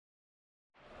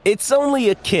It's only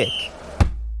a kick,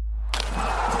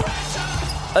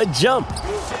 a jump,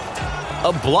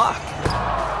 a block.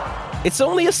 It's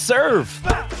only a serve.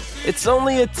 It's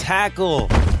only a tackle,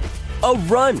 a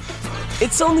run.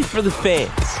 It's only for the fans.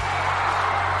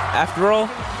 After all,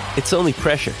 it's only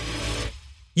pressure.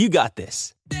 You got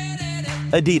this.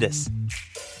 Adidas.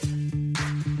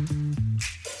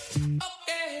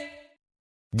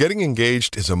 Getting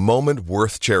engaged is a moment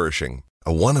worth cherishing.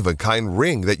 A one-of-a-kind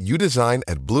ring that you design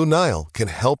at Blue Nile can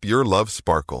help your love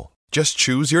sparkle. Just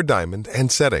choose your diamond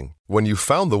and setting. When you've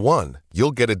found the one, you'll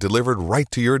get it delivered right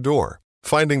to your door.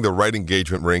 Finding the right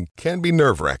engagement ring can be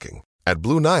nerve-wracking. At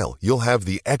Blue Nile, you'll have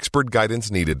the expert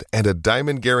guidance needed and a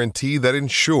diamond guarantee that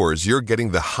ensures you're getting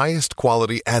the highest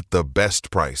quality at the best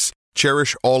price.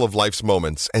 Cherish all of life's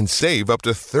moments and save up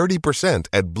to 30%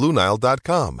 at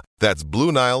BlueNile.com. That's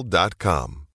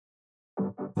BlueNile.com.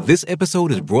 This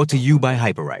episode is brought to you by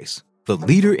Hyperice, the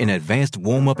leader in advanced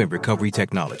warm-up and recovery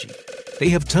technology. They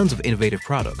have tons of innovative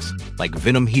products, like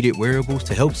Venom-heated wearables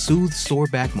to help soothe sore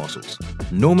back muscles,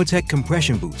 Normatec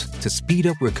compression boots to speed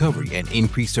up recovery and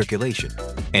increase circulation,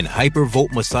 and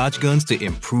Hypervolt massage guns to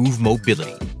improve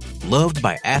mobility. Loved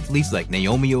by athletes like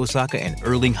Naomi Osaka and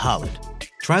Erling Haaland.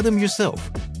 Try them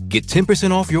yourself. Get 10%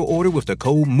 off your order with the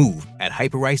code MOVE at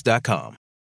Hyperice.com.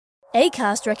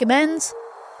 Acast recommends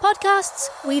podcasts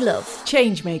we love.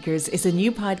 Changemakers is a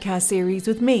new podcast series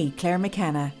with me, Claire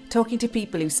McKenna, talking to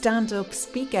people who stand up,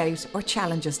 speak out, or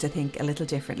challenge us to think a little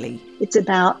differently. It's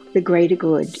about the greater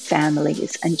good,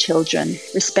 families and children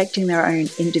respecting their own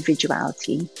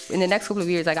individuality. In the next couple of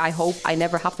years, I hope I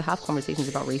never have to have conversations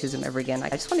about racism ever again. I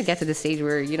just want to get to the stage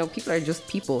where, people are just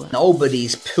people.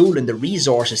 Nobody's pooling the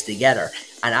resources together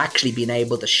and actually being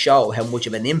able to show how much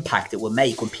of an impact it will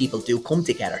make when people do come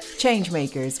together.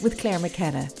 Changemakers with Claire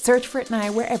McKenna. Search for it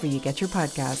now wherever you get your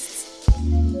podcasts.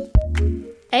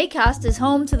 Acast is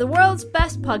home to the world's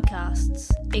best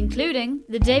podcasts, including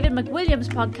the David McWilliams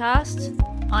podcast,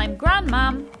 I'm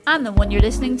Grandmam, and the one you're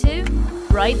listening to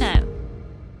right now.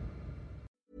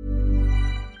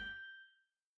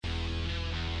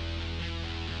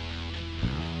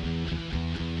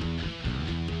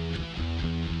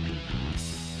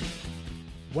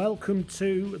 Welcome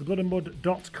to the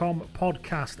bloodandmud.com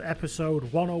podcast, episode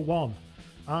 101.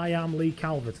 I am Lee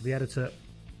Calvert, the editor,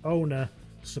 owner,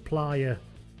 supplier,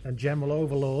 and general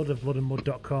overlord of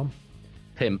bloodandmud.com.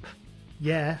 Pimp.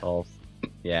 Yeah. Of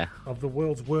the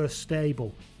world's worst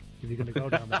stable, if you're going to go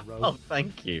down that road. Oh,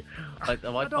 thank you. I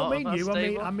don't mean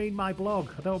you, I mean my blog.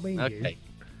 I don't mean you. Okay.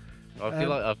 I feel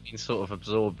like I've been sort of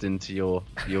absorbed into your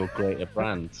greater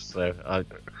brand, so I'm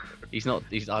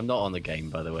not on the game,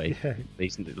 by the way. Yeah.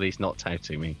 At least not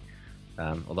touting me.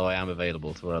 Although I am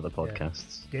available to other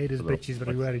podcasts. Yeah. Gators, bitches,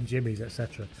 but wearing jimmies,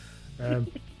 etc. I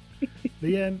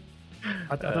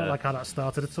don't like how that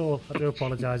started at all. I do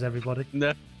apologise, everybody.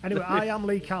 No. Anyway, I am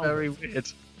Lee Calvert. Very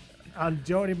weird. And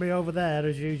joining me over there,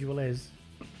 as usual, is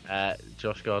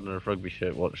Josh Gardner of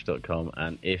RugbyShirtWatch.com.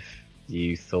 And if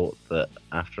you thought that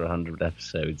after 100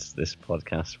 episodes this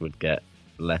podcast would get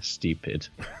less stupid,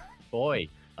 boy,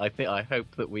 I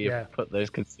hope that we have put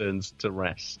those concerns to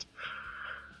rest.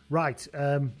 Right,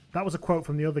 that was a quote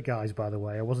from the other guys, by the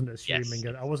way. I wasn't assuming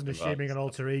an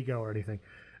alter ego or anything.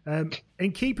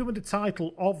 In keeping with the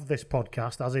title of this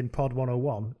podcast, as in Pod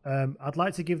 101, I'd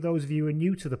like to give those of you who are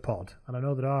new to the pod, and I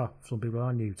know there are some people who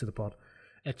are new to the pod,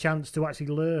 a chance to actually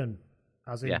learn,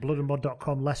 as in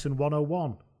bloodandmud.com lesson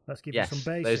 101. Let's give you some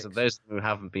basics. Those who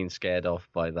haven't been scared off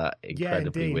by that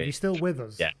incredibly weird. If you're still with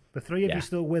us, the three of you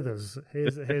still with us,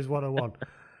 here's 101.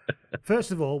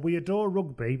 First of all, we adore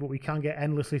rugby, but we can get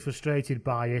endlessly frustrated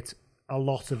by it a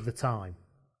lot of the time.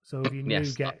 So if you're new,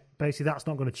 basically that's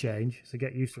not going to change, so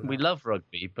get used to that. We love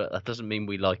rugby, but that doesn't mean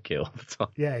we like it all the time.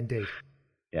 Yeah, indeed.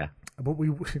 Yeah. But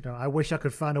I wish I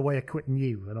could find a way of quitting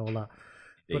you and all that.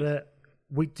 Indeed. But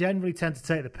we generally tend to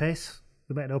take the piss.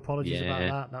 We make no apologies about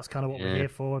that. That's kind of what we're here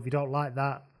for. If you don't like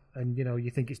that and, you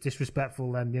think it's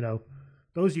disrespectful, then,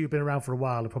 those of you who've been around for a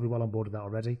while are probably well on board with that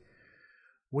already.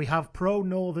 We have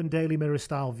pro-Northern Daily Mirror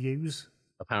style views.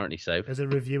 Apparently so. As a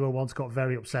reviewer once got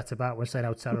very upset about when saying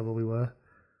how terrible we were.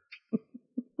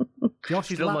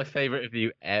 Josh is still my favourite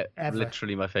review ever.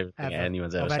 Literally my favourite thing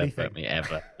anyone's ever said about me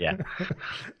ever. Yeah.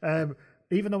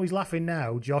 Even though he's laughing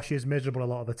now, Josh is miserable a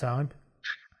lot of the time.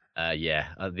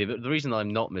 The reason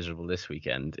I'm not miserable this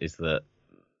weekend is that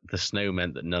the snow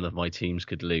meant that none of my teams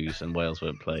could lose and Wales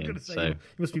weren't playing. So you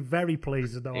must be very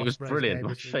pleased. It was brilliant.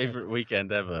 My favourite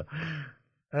weekend ever.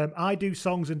 I do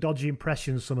songs and dodgy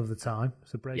impressions some of the time,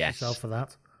 so brace yourself for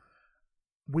that.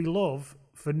 We love,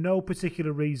 for no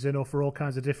particular reason or for all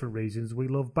kinds of different reasons, we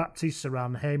love Baptiste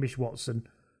Saran, Hamish Watson,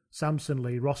 Samson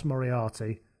Lee, Ross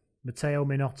Moriarty, Matteo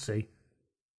Minotti,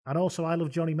 and also I Love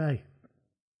Johnny May.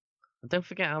 And don't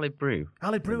forget Ali Brew.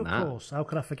 Ali Brew, of course. How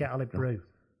could I forget Ali Brew?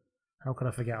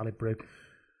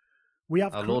 We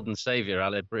have our Lord and Saviour,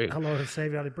 Ali Brew. Our Lord and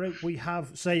Saviour, Ali Brew. We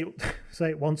have say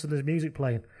it once and there's music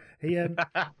playing.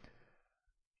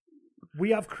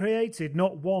 We have created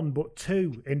not one but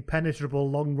two impenetrable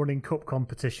long-running cup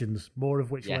competitions, more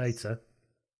of which later.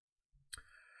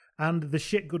 And the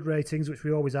shit good ratings, which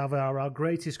we always have, are our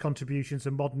greatest contributions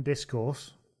to modern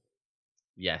discourse.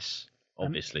 Yes,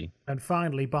 obviously. And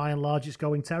finally, by and large, it's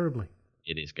going terribly.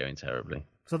 It is going terribly.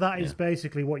 So that is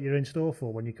basically what you're in store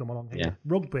for when you come along here. Yeah.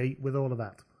 Rugby with all of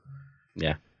that.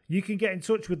 Yeah. You can get in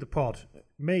touch with the pod,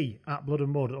 me at Blood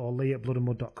and Mud or Lee at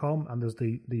bloodandmud.com, and there's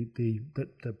the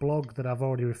blog that I've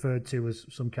already referred to as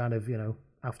some kind of,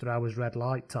 after hours red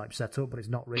light type setup, but it's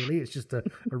not really. It's just a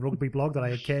rugby blog that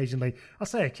I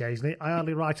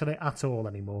hardly write on it at all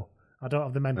anymore. I don't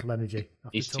have the mental energy.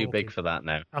 He's too big for that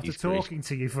now. After talking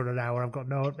to you for an hour, I've got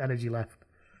no energy left.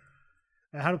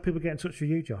 How do people get in touch with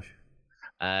you, Josh?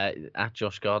 At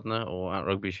Josh Gardner or at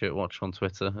Rugby Shirt Watch on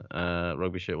Twitter,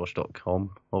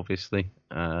 rugbyshirtwatch.com, obviously.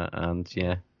 And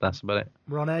yeah, that's about it.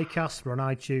 We're on Acast, we're on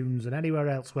iTunes, and anywhere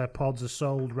else where pods are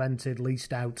sold, rented,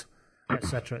 leased out,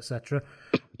 etc., etc.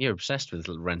 You're obsessed with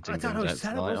renting. I don't know, it's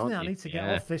terrible, isn't it? I need to get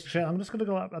off this trail. I'm just going to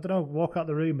go, walk out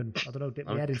the room and, dip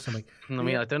my head in something.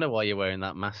 I don't know why you're wearing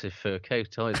that massive fur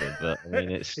coat either, but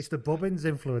it's the Bubbins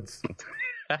influence.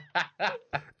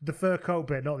 The fur coat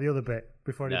bit, not the other bit,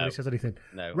 before anybody says anything.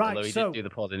 No, right, although he did do the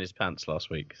pod in his pants last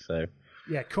week, so...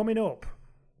 Yeah, coming up,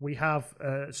 we have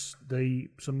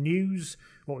some news,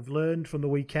 what we've learned from the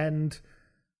weekend.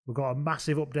 We've got a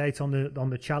massive update on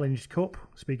the Challenge Cup,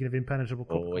 speaking of impenetrable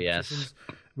cup competitions.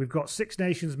 Yes. We've got Six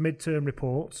Nations midterm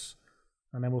reports,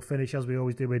 and then we'll finish, as we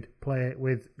always do,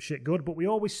 with Shit Good. But we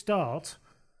always start,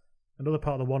 another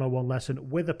part of the 101 lesson,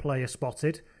 with a player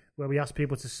spotted, where we ask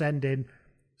people to send in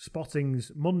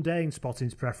spottings, mundane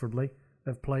spottings preferably,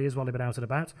 of players while they've been out and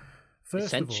about.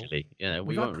 Essentially,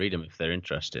 we won't read them if they're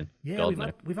interesting. Yeah,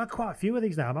 we've had quite a few of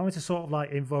these now. I'm having to sort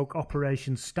of invoke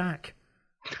Operation Stack,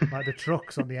 like the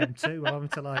trucks on the M2. I'm having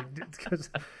to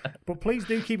but please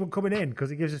do keep them coming in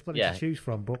because it gives us plenty to choose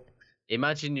from. But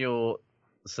imagine your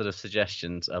sort of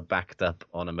suggestions are backed up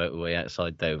on a motorway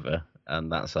outside Dover,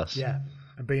 and that's us. Yeah,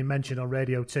 and being mentioned on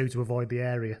Radio 2 to avoid the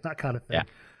area, that kind of thing.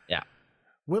 Yeah.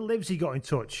 Will Livesey got in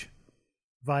touch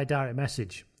via direct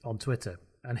message on Twitter,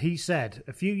 and he said,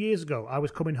 a few years ago, I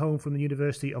was coming home from the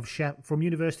University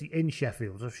in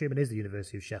Sheffield. I'm assuming it is the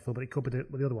University of Sheffield, but it could be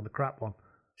the other one, the crap one.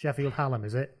 Sheffield Hallam,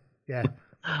 is it? Yeah.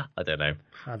 I don't know.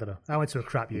 I went to a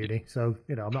crap uni, so,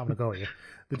 I'm not going to go here.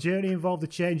 The journey involved a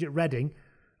change at Reading.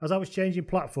 As I was changing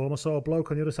platform, I saw a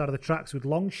bloke on the other side of the tracks with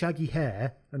long, shaggy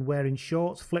hair and wearing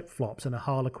shorts, flip-flops, and a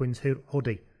Harlequins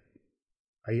hoodie.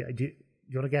 Do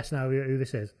you want to guess now who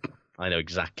this is? I know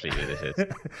exactly who this is.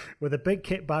 With a big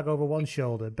kit bag over one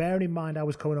shoulder. Bearing in mind I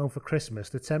was coming home for Christmas,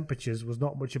 the temperatures was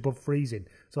not much above freezing,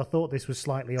 so I thought this was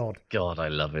slightly odd. God, I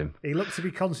love him. He looked to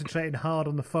be concentrating hard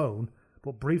on the phone,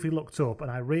 but briefly looked up and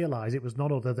I realised it was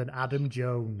none other than Adam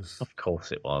Jones. Of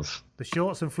course it was. The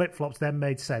shorts and flip-flops then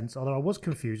made sense, although I was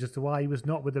confused as to why he was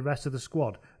not with the rest of the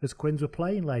squad, as Quins were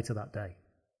playing later that day.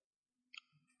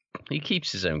 He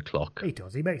keeps his own clock. He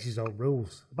does. He makes his own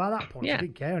rules. By that point, he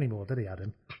didn't care anymore, did he,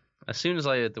 Adam? As soon as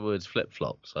I heard the words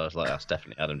flip-flops, I was like, that's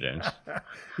definitely Adam Jones.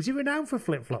 Is he renowned for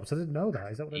flip-flops? I didn't know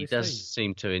that. Is that what he does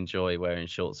seem to enjoy wearing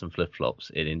shorts and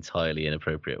flip-flops in entirely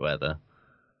inappropriate weather.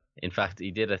 In fact,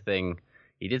 he did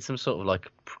some sort of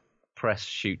press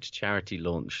shoot charity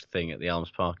launch thing at the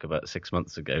Arms Park about 6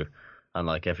 months ago,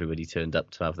 and everybody turned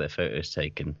up to have their photos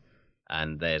taken,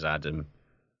 and there's Adam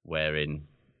wearing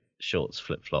shorts,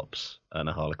 flip-flops, and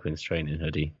a Harlequins training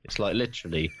hoodie. It's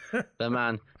literally the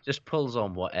man just pulls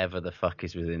on whatever the fuck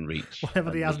is within reach.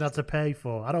 Whatever he hasn't had to pay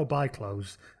for. I don't buy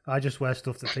clothes. I just wear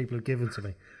stuff that people have given to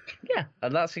me. Yeah,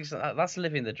 and that's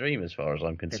living the dream as far as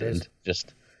I'm concerned.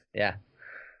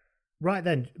 Right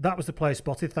then, that was the Player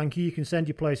Spotted. Thank you. You can send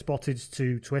your Player Spotted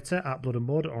to Twitter at Blood and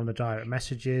Mud or on the direct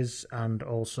messages, and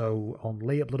also on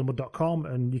Lee at bloodandmud.com.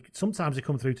 And sometimes they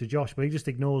come through to Josh, but he just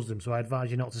ignores them, so I advise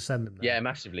you not to send them there. Yeah,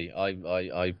 massively.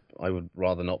 I would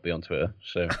rather not be on Twitter.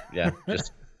 So, yeah,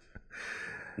 just...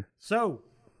 So,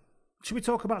 should we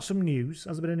talk about some news?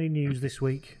 Has there been any news this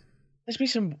week? There's been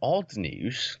some odd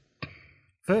news.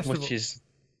 First of all... Which is...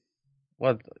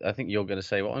 Well, I think you're going to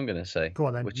say what I'm going to say. Go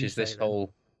on then. Which is this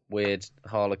whole... weird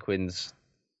Harlequins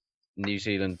New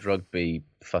Zealand rugby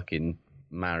fucking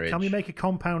marriage. Can we make a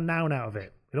compound noun out of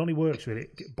it? It only works with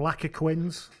it. Blacker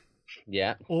Quins.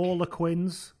 Yeah. All the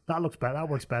Quins. That looks better. That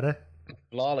works better.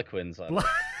 Blarlequins.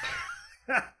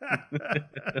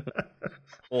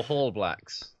 Or Hall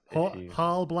Blacks.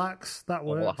 Hall Blacks, that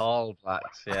works. Or Hall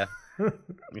Blacks, yeah.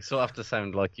 You sort of have to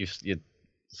sound like you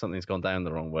something's gone down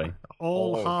the wrong way.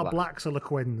 All Harblacks.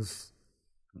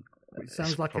 It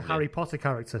sounds like a Harry Potter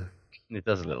character. It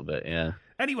does a little bit, yeah.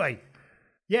 Anyway,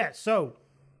 yeah, so,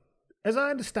 as I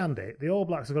understand it, the All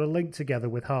Blacks have got a link together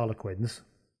with Harlequins.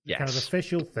 Yes. Kind of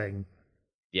official thing.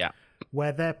 Yeah.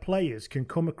 Where their players can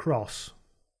come across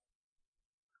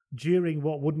during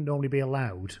what wouldn't normally be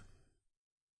allowed.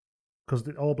 Because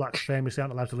the All Blacks famously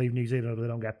aren't allowed to leave New Zealand or they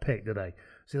don't get picked, do they?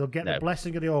 So they'll get the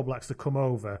blessing of the All Blacks to come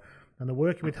over, and they're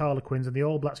working with Harlequins, and the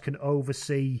All Blacks can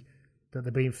oversee that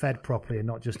they're being fed properly and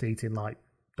not just eating like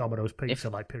Domino's pizza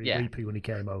like Piri when he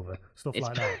came over. Stuff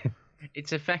like that.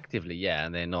 It's effectively,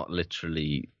 and they're not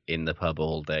literally in the pub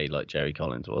all day like Jerry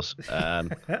Collins was.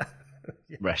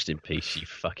 Rest in peace, you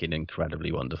fucking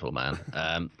incredibly wonderful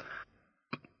man.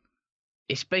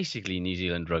 It's basically New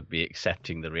Zealand rugby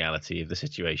accepting the reality of the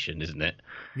situation, isn't it?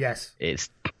 Yes.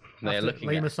 They're looking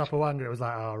Lima Sopawanga, it was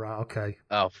like, oh, right, okay.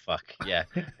 Oh, fuck, yeah.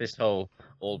 This whole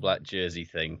all-black jersey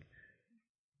thing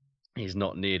is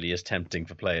not nearly as tempting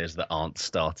for players that aren't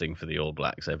starting for the All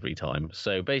Blacks every time.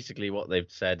 So basically what they've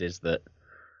said is that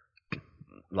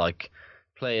like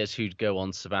players who'd go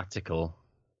on sabbatical,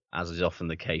 as is often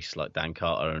the case, like Dan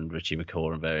Carter and Richie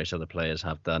McCaw and various other players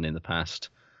have done in the past,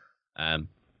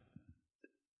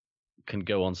 can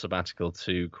go on sabbatical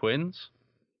to Quins.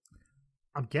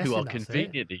 I'm guessing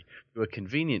who are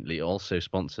conveniently also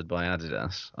sponsored by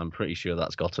Adidas. I'm pretty sure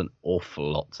that's got an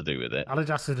awful lot to do with it.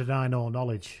 Adidas are denying all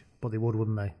knowledge, but they would,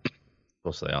 wouldn't they? Of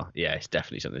course they are. Yeah, it's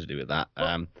definitely something to do with that.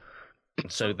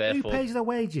 So who therefore, pays their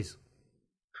wages?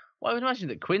 Well, I would imagine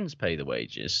that Quins pay the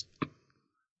wages,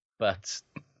 but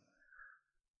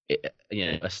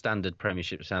a standard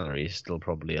Premiership salary is still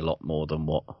probably a lot more than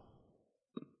what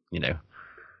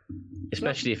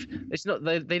Especially if it's not,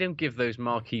 they don't give those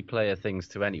marquee player things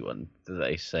to anyone, do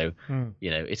they? So,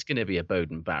 it's going to be a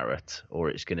Bowden Barrett, or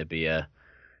it's going to be a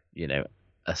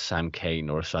Sam Cane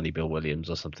or a Sonny Bill Williams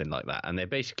or something like that. And they're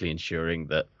basically ensuring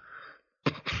that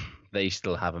they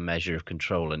still have a measure of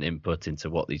control and input into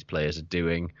what these players are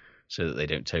doing so that they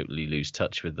don't totally lose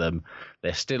touch with them.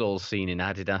 They're still all seen in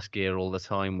Adidas gear all the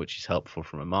time, which is helpful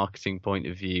from a marketing point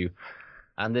of view.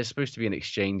 And there's supposed to be an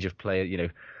exchange of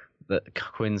players, that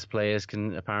Quins players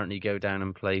can apparently go down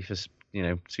and play for,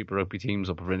 Super Rugby teams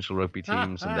or provincial rugby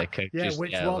teams and their coaches. Yeah,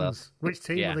 which ones? Which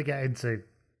team will they get into?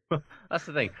 That's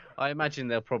the thing. I imagine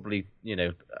they'll probably,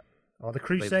 the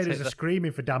Crusaders are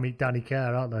screaming for Danny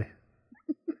Kerr, aren't they?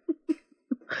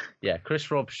 Yeah, Chris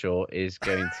Robshaw is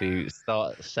going to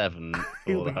start at 7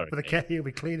 He'll be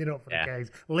cleaning up for the Canes.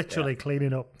 Literally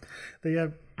cleaning up.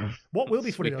 What will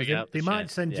be funny, though, they might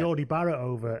send Jordie Barrett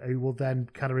over, who will then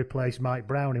kind of replace Mike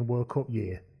Brown in World Cup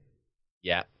year.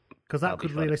 Yeah. Because that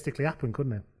could realistically happen,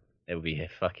 couldn't it? It would be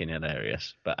fucking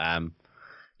hilarious. But,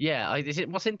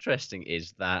 what's interesting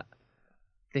is that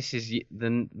this is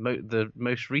the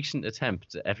most recent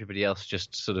attempt at everybody else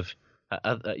just sort of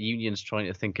unions trying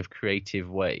to think of creative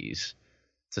ways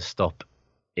to stop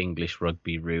English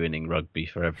rugby ruining rugby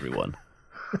for everyone.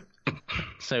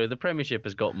 So the Premiership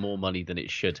has got more money than it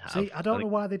should have. See, I don't know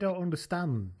why they don't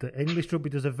understand that English rugby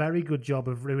does a very good job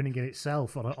of ruining it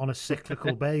itself on a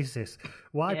cyclical basis.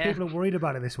 Why people are worried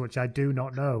about it this much, I do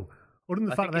not know. Other than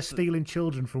the fact that they're stealing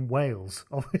children from Wales,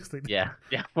 obviously. Yeah.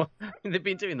 Well, they've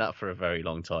been doing that for a very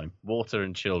long time. Water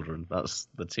and children, that's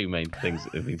the two main things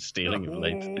that they've been stealing of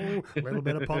late. A little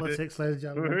bit of politics, ladies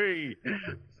and gentlemen.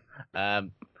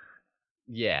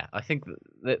 I think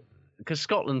that because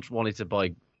Scotland wanted to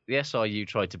buy, the SRU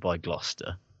tried to buy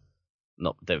Gloucester,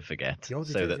 don't forget,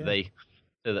 so that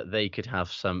they could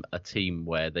have a team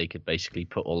where they could basically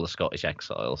put all the Scottish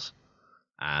exiles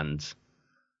and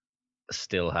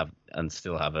still have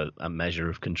a measure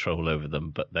of control over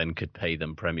them, but then could pay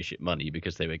them Premiership money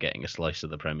because they were getting a slice of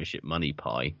the Premiership money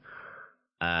pie.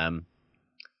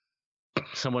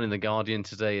 Someone in The Guardian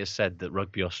today has said that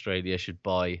Rugby Australia should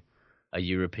buy a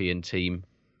European team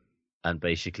and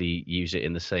basically use it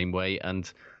in the same way. And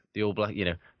the All Black,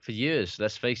 for years,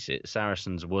 let's face it,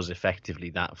 Saracens was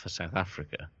effectively that for South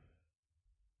Africa.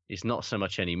 It's not so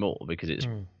much anymore because it's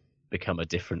become a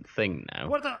different thing now.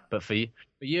 But for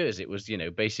years, it was,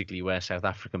 basically where South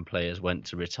African players went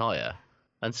to retire,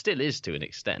 and still is to an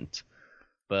extent.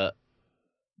 But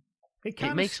it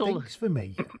kind of stinks for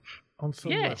me on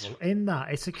some level. In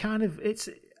that, it's a kind of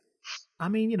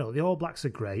the All Blacks are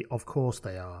great, of course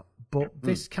they are, but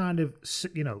this kind of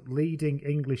leading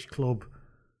English club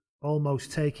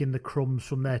almost taking the crumbs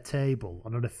from their table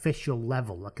on an official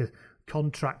level, like a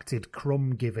contracted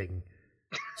crumb giving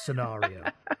scenario.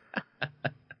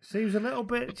 Seems a little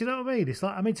bit. Do you know what I mean? It's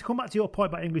like, I mean, to come back to your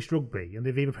point about English rugby and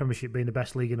the Aviva Premiership being the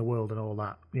best league in the world and all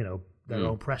that, you know, their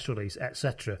own press release,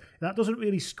 etc. That doesn't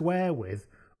really square with,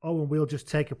 oh, and we'll just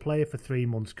take a player for 3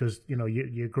 months because, you know,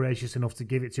 you're gracious enough to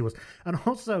give it to us. And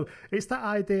also, it's that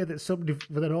idea that somebody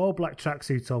with an all-black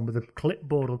tracksuit on with a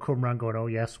clipboard will come around going, oh,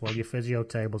 yes, well, your physio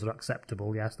tables are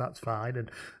acceptable. Yes, that's fine.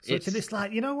 And it's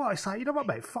like, you know what? It's like, you know what,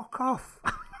 mate? Fuck off.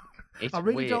 I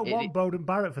really don't want Bowden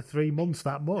Barrett for 3 months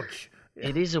that much.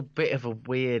 It is a bit of a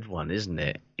weird one, isn't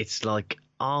it? It's like,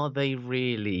 are they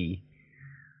really...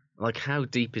 Like, how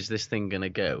deep is this thing going to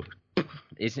go?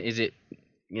 Is it...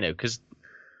 You know, because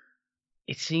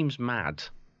it seems mad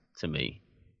to me.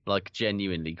 Like,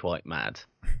 genuinely quite mad.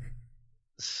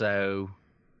 So...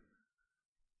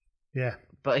 Yeah.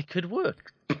 But it could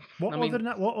work. What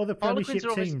other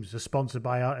Premiership teams are sponsored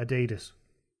by Adidas?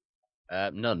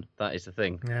 None. That is the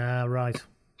thing. Yeah, right.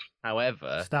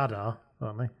 However... Stad are,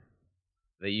 aren't they?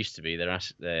 They used to be. They're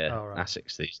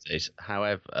ASICs these days.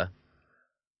 However,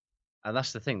 and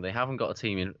that's the thing, they haven't got a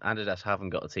team in... Adidas haven't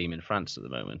got a team in France at the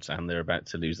moment, and they're about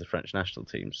to lose the French national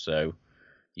team. So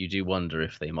you do wonder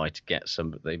if they might get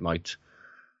some... They might...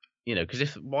 You know,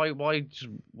 because why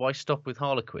stop with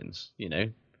Harlequins, you know?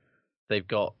 They've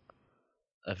got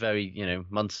a very, you know,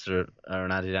 Munster are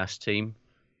an Adidas team.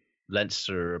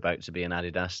 Leinster are about to be an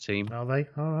Adidas team. Are they?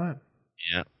 All right.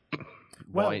 Yeah.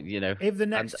 Well, you know, if the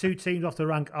next two teams off the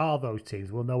rank are those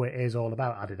teams, we'll know it is all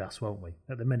about Adidas, won't we?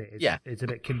 At the minute, it's a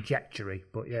bit conjectury,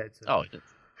 but yeah.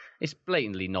 It's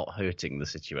blatantly not hurting the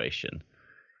situation.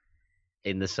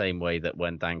 In the same way that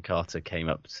when Dan Carter came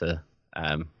up to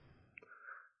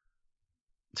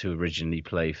originally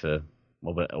play for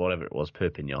whatever it was,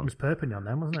 Perpignan. It was Perpignan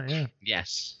then, wasn't it? Yeah.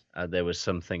 Yes, there was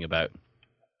something about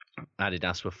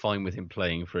Adidas were fine with him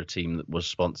playing for a team that was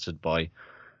sponsored by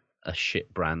a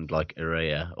shit brand like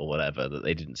Urea or whatever that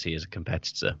they didn't see as a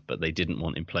competitor, but they didn't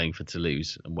want him playing for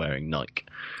Toulouse and wearing Nike.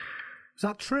 Is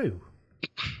that true?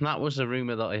 That was a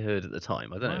rumour that I heard at the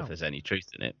time. I don't know if there's any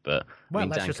truth in it, but... Well,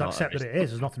 let's just accept that it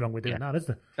is. There's nothing wrong with doing that, is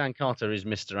there? Dan Carter is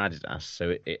Mr. Adidas,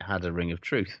 so it had a ring of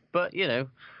truth. But, you know,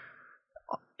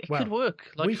 it could work.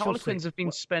 Like, Harlequins have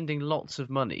been spending lots of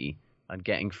money and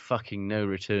getting fucking no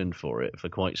return for it for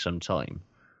quite some time.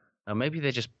 And maybe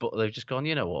they've just gone,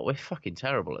 you know what, we're fucking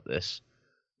terrible at this.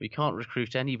 We can't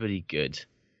recruit anybody good.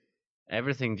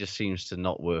 Everything just seems to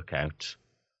not work out.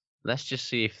 Let's just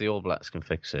see if the All Blacks can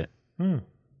fix it.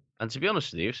 And to be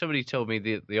honest with you, if somebody told me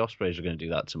the Ospreys are going to do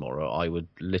that tomorrow, I would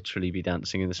literally be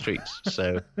dancing in the streets.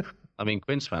 So, I mean,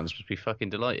 Quins fans must be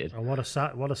fucking delighted. And what a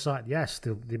sight, yes.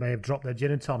 They may have dropped their gin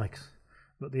and tonics.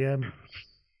 But the...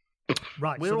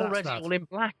 Right, we're already all in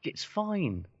black. It's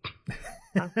fine.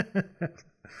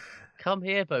 Come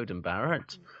here, Bowden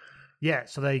Barrett. Yeah,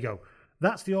 so there you go.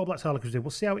 That's the All Blacks Harlequins.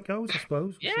 We'll see how it goes, I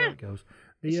suppose. We'll see how it goes.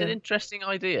 It's an interesting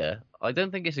idea. I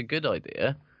don't think it's a good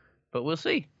idea, but we'll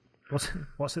see.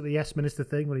 What's it, the Yes Minister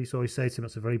thing, when he always say to him,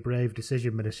 that's a very brave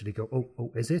decision, Minister? He'd go,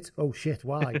 oh, is it? Oh, shit,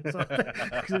 why?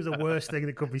 Because it was the worst thing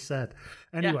that could be said.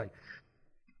 Anyway.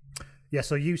 Yeah,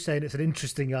 so you saying it's an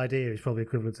interesting idea is probably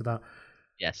equivalent to that.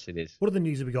 Yes, it is. What other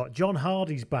news have we got? John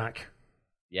Hardy's back.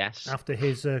 Yes. After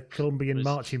his Colombian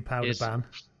marching powder ban.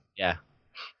 Yeah.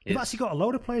 We've actually got a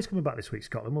load of players coming back this week,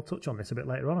 Scotland. We'll touch on this a bit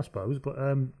later on, I suppose. But,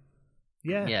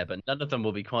 yeah. Yeah, but none of them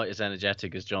will be quite as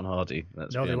energetic as John Hardy.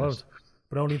 No, they won't.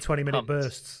 But only in 20-minute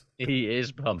bursts. He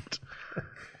is pumped.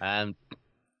 Yeah,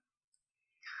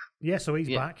 so he's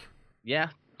back. Yeah.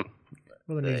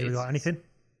 What other news have we got? Anything?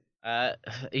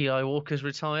 Eli Walker's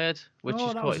retired, which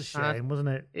is quite a sad. shame, wasn't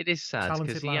it? It is sad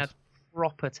because he had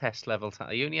proper test level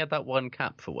talent. He only had that one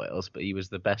cap for Wales, but he was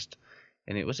the best.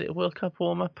 And was it a World Cup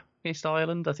warm up against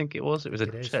Ireland? I think it was. It was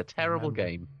a terrible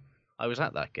game. I was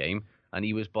at that game, and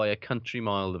he was by a country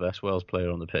mile the best Wales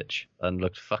player on the pitch, and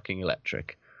looked fucking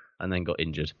electric, and then got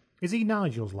injured. Is he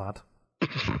Nigel's lad?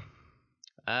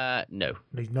 No.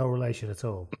 He's no relation at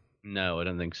all. No, I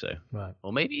don't think so. Right.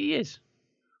 Or maybe he is.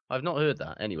 I've not heard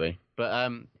that anyway.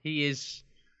 But he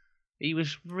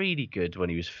was really good when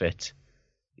he was fit.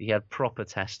 He had proper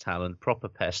test talent, proper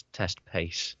test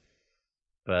pace.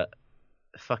 But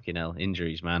fucking hell,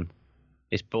 injuries, man.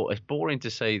 It's boring to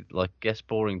say, like, guess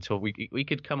boring talk. We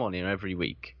could come on here every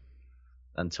week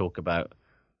and talk about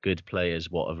good players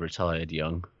what have retired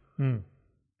young.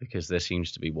 Because there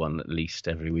seems to be one at least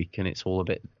every week, and it's all a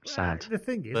bit sad. The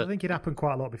thing is, I think it happened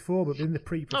quite a lot before, but in the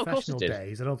pre-professional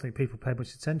days, I don't think people pay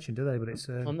much attention, do they? But it's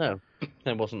well, no,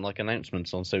 there wasn't like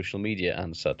announcements on social media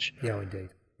and such. Yeah, indeed.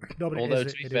 No, but although,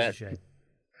 it is a shame.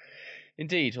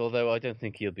 Indeed, although I don't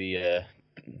think he'll be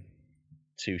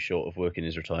too short of work in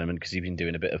his retirement because he's been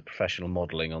doing a bit of professional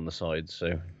modelling on the side.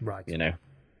 So, right, you know,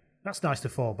 that's nice to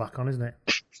fall back on, isn't it?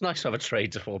 It's nice to have a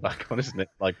trade to fall back on, isn't it?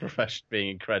 Like being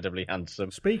incredibly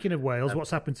handsome. Speaking of Wales,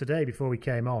 what's happened today before we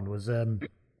came on was that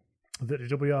the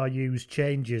WRU's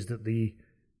changes that the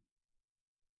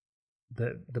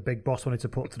big boss wanted to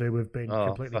put through have been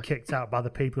completely kicked out by the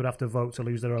people who'd have to vote to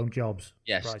lose their own jobs.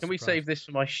 Yes. Surprise, Can we save this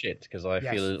for my shit? Because I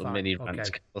feel a little mini rant.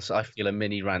 Okay. I feel a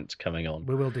mini rant coming on.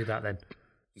 We will do that then.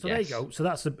 So there you go. So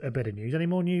that's a bit of news. Any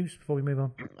more news before we move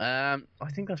on? I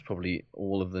think that's probably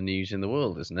all of the news in the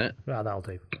world, isn't it? Well, that'll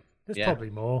do. There's probably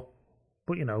more.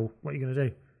 But, what are you going to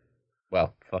do?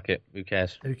 Well, fuck it. Who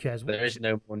cares? Who cares? There is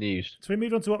no more news. So we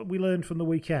move on to what we learned from the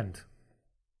weekend.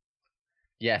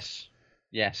 Yes,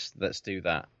 let's do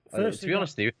that. To be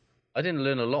honest with you, I didn't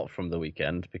learn a lot from the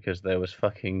weekend because there was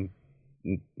fucking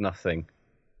nothing.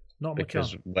 Not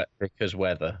much because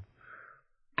weather.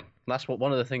 That's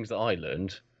one of the things that I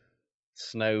learned.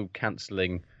 Snow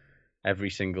cancelling every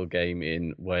single game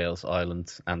in Wales,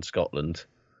 Ireland, and Scotland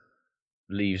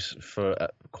leaves for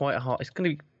quite a hard. It's going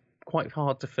to be quite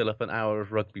hard to fill up an hour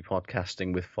of rugby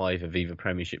podcasting with 5 Aviva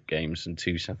Premiership games and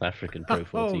 2 South African Pro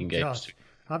 14 games. Josh,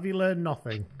 have you learned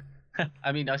nothing?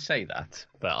 I mean, I say that,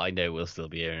 but I know we'll still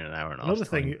be here in an hour and a half. Another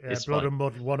thing, Blood and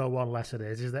Mud 101 lesson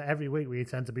is that every week we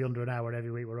tend to be under an hour and every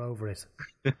week we're over it.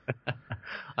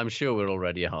 I'm sure we're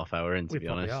already a half hour in, to be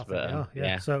honest.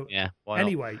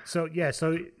 Anyway,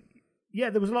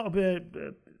 there was a lot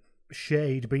of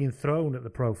shade being thrown at the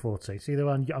Pro 14. See,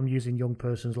 I'm using young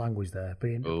person's language there,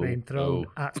 being thrown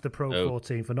at the Pro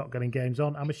 14 for not getting games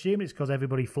on. I'm assuming it's because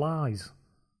everybody flies.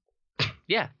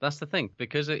 Yeah, that's the thing,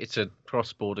 because it's a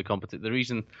cross-border competition. The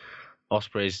reason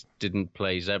Ospreys didn't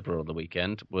play Zebra on the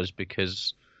weekend was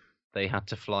because they had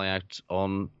to fly out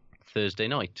on Thursday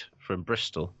night from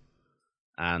Bristol.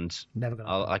 And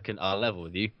I'll level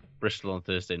with you, Bristol on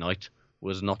Thursday night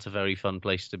was not a very fun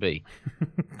place to be.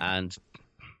 And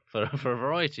for a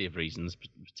variety of reasons,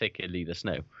 particularly the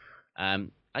snow.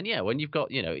 And yeah, when you've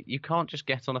got, you can't just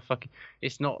get on a fucking...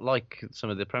 It's not like some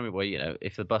of the Premier where,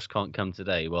 if the bus can't come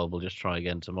today, well, we'll just try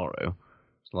again tomorrow.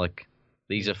 It's like,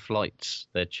 these are flights.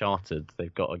 They're chartered.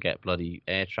 They've got to get bloody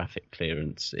air traffic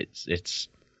clearance. There's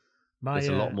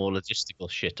a lot more logistical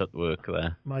shit at work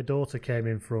there. My daughter came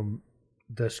in from...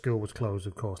 The school was closed,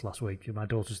 of course, last week. My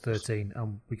daughter's 13,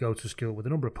 and we go to school with a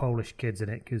number of Polish kids in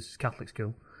it, because it's a Catholic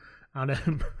school.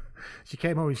 And she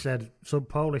came home and said, some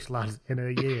Polish lad in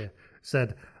her year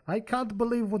said, I can't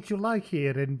believe what you like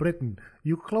here in Britain.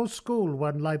 You close school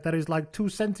when there is 2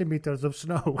 centimetres of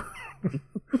snow.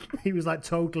 He was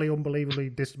totally unbelievably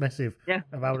dismissive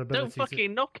of our ability. Don't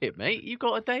fucking knock it, mate. You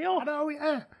got a day off. I know,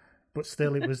 yeah. But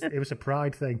still, it was a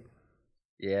pride thing.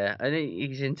 Yeah, and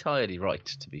he's entirely right,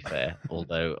 to be fair.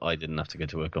 Although I didn't have to go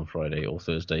to work on Friday or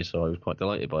Thursday, so I was quite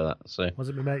delighted by that. So, was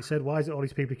it my mate said, why is it all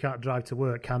these people who can't drive to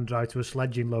work can drive to a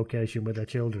sledging location with their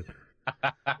children?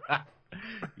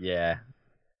 Yeah,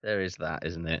 there is that,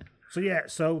 isn't it?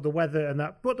 So the weather and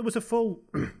that, but there was a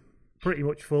pretty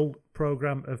much full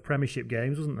programme of Premiership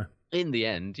games, wasn't there? In the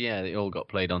end, yeah, they all got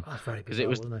played on. That's very bizarre,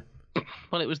 wasn't it?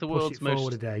 Well, it was the world's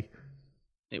most.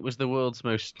 It was the world's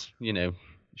most,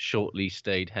 shortly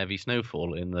stayed heavy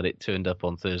snowfall, in that it turned up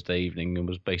on Thursday evening and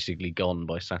was basically gone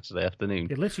by Saturday afternoon.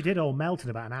 It literally did all melt in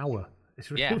about an hour. It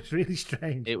was really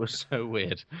strange. It was so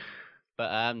weird.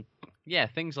 But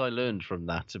things I learned from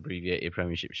that abbreviated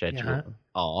Premiership schedule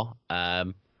are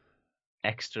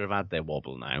Exeter have had their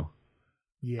wobble now.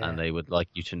 Yeah. And they would like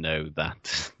you to know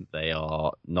that they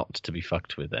are not to be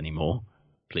fucked with anymore.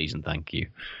 Please and thank you.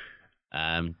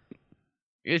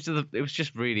 It was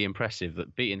just really impressive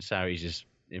that beating Sarries is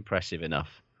impressive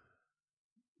enough,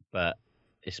 but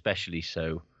especially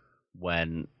so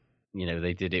when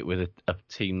they did it with a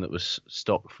team that was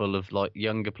stock full of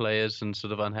younger players and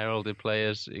sort of unheralded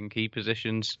players in key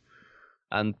positions,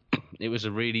 and it was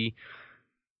a really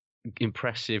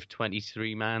impressive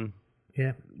 23-man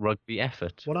rugby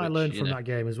effort. What I learned from that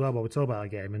game as well, while we talk about a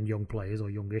game and young players or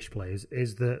youngish players,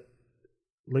 is that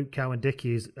Luke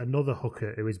Cowan-Dickie is another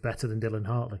hooker who is better than Dylan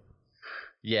Hartley.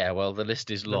 Yeah, well, the list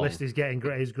is long. The list is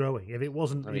is growing. If he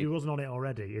wasn't on it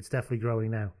already, it's definitely growing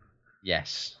now.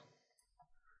 Yes.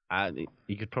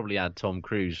 You could probably add Tom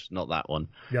Cruise, not that one.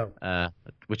 No.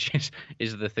 Which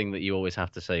is the thing that you always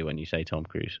have to say when you say Tom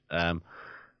Cruise. Do you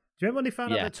remember when they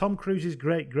found out that Tom Cruise's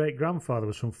great-great-grandfather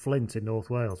was from Flint in North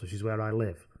Wales, which is where I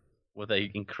live? Were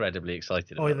they incredibly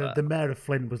excited about that? The mayor of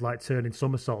Flint was turning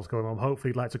somersaults going on. Hopefully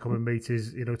he'd like to come and meet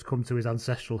his, to come to his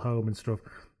ancestral home and stuff.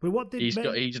 But what did he's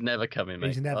never coming, mate.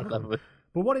 He's never coming.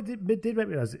 But what it did make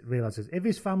me realise is, if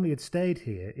his family had stayed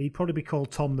here, he'd probably be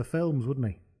called Tom the Films, wouldn't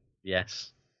he?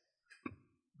 Yes.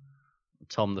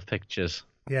 Tom the Pictures.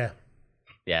 Yeah.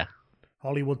 Yeah.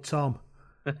 Hollywood Tom.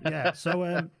 Yeah,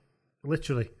 so,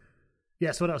 literally.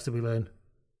 Yes, what else did we learn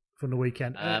from the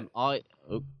weekend?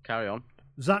 Carry on.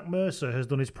 Zach Mercer has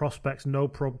done his prospects no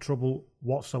trouble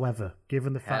whatsoever,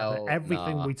 given the fact that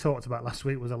everything we talked about last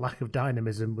week was a lack of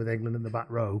dynamism with England in the back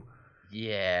row.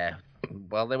 Yeah.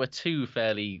 Well, there were two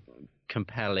fairly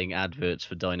compelling adverts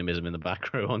for dynamism in the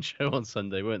back row on show on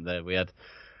Sunday, weren't there? We had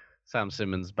Sam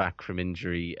Simmons back from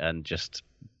injury and just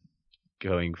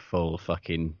going full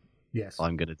fucking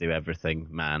I'm going to do everything,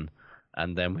 man.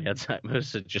 And then we had Zach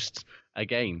Mercer just,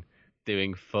 again,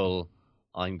 doing full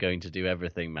I'm going to do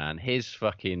everything, man. His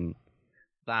fucking,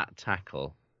 that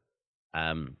tackle.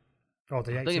 The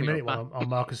 80-minute one on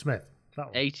Marcus Smith.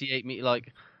 88 metre,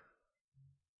 like,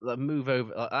 the move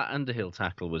over, that Underhill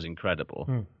tackle was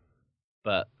incredible.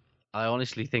 But I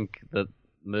honestly think that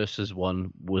Mercer's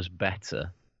one was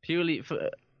better. Purely for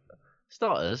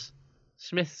starters,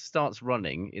 Smith starts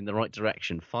running in the right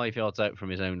direction 5 yards out from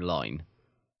his own line,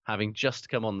 having just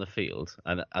come on the field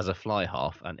and as a fly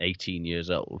half and 18 years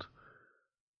old.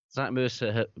 Zach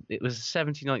Mercer, it was the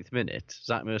 79th minute.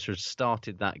 Zach Mercer had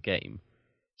started that game.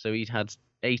 So he'd had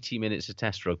 80 minutes of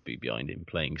test rugby behind him,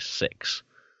 playing 6.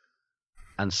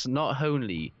 And not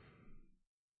only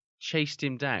chased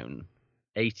him down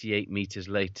 88 metres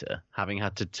later, having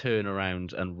had to turn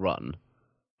around and run,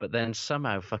 but then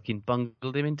somehow fucking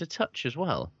bungled him into touch as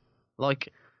well.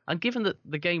 Like, and given that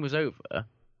the game was over,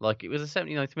 like, it was the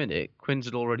 79th minute, Quins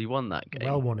had already won that game.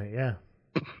 Well won it, yeah.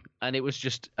 And it was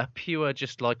just a pure,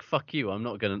 just like, fuck you, I'm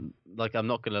not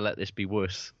gonna let this be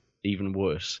worse, even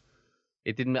worse.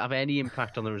 It didn't have any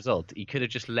impact on the result. He could have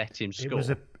just let him score. It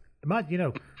was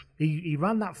he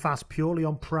ran that fast purely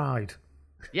on pride.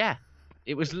 Yeah,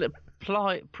 it was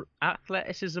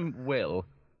athleticism, will,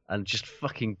 and just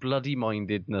fucking bloody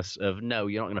mindedness of, no,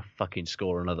 you're not going to fucking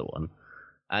score another one.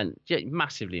 And yeah,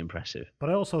 massively impressive. But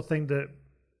I also think that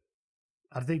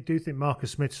do think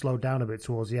Marcus Smith slowed down a bit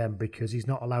towards the end because he's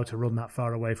not allowed to run that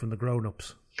far away from the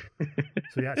grown-ups.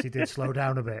 So he actually did slow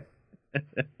down a bit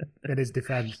in his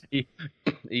defence. He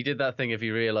did that thing if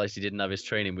he realised he didn't have his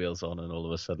training wheels on and all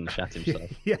of a sudden shat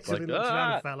himself. Yes, like, he looked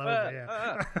around and fell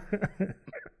over,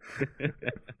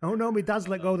 Oh no, my dad's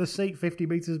let go of the seat 50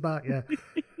 metres back, yeah.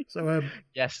 So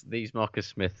yes, these Marcus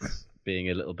Smiths being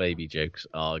a little baby jokes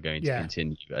are going to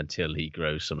continue until he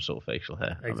grows some sort of facial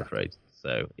hair, I'm afraid.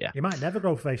 So, yeah. He might never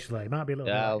grow facial hair. He might be a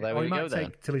little bit. Or he might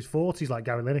take till his 40s like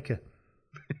Gary Lineker.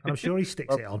 I'm sure he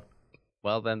sticks it on.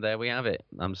 Well, then there we have it.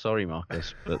 I'm sorry,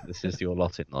 Marcus, but this is your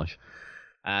lot in life.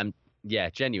 Yeah,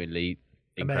 genuinely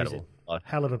incredible.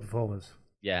 Hell of a performance.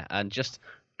 Yeah, and just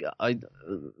I don't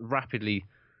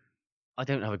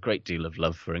have a great deal of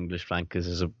love for English flankers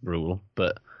as a rule,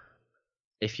 but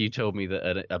if you told me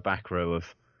that a back row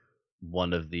of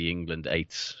one of the England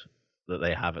 8s that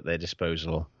they have at their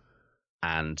disposal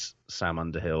and Sam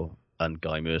Underhill and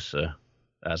Zach Mercer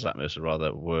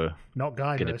rather, were not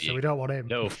Guy Mercer, we don't want him.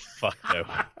 No, fuck no.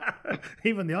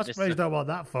 Even the Ospreys don't want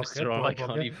that fucker. I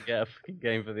can't even get a fucking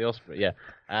game for the Osprey.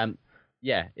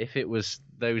 Yeah, if it was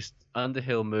those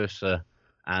Underhill, Mercer,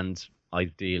 and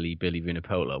ideally Billy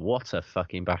Vunipola, what a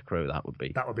fucking back row that would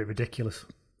be. That would be ridiculous.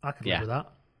 I could live with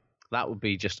that. That would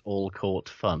be just all court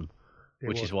fun,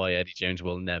 which is why Eddie Jones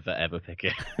will never ever pick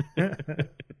it.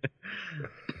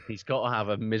 He's got to have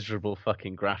a miserable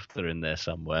fucking grafter in there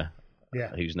somewhere.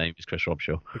 Yeah. Whose name is Chris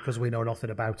Robshaw. Because we know nothing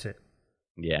about it.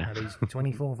 Yeah. And he's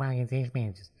 24 fucking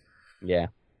experiences. Yeah.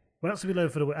 What else did we learn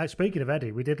for the week? Speaking of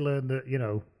Eddie, we did learn that,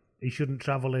 he shouldn't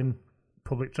travel in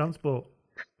public transport.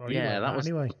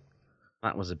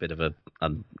 That was a bit of a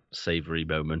unsavoury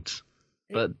moment.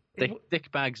 But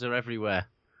dick bags are everywhere.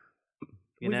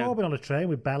 We've all been on a train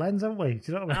with bell ends, haven't we?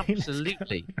 Do you know what I mean?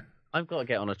 Absolutely. I've got to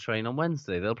get on a train on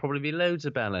Wednesday. There'll probably be loads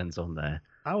of bell ends on there.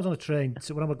 I was on a train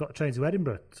when I got a train to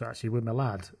Edinburgh, actually with my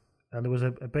lad, and there was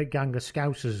a big gang of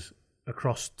Scousers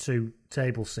across 2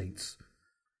 table seats,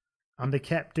 and they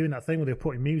kept doing that thing where they were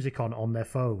putting music on their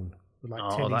phone with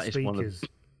like tinny speakers.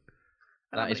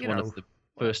 That is one of the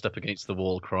first up against the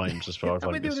wall crimes, as far as I'm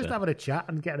concerned. They were just having a chat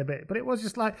and getting a bit, but it was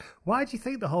just like, why do you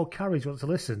think the whole carriage wants to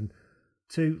listen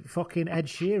to fucking Ed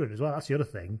Sheeran as well? That's the other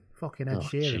thing. Fucking Ed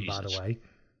Sheeran, by the way.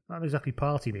 Not exactly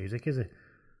party music, is it?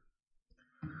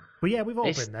 But yeah, we've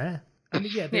all been there. And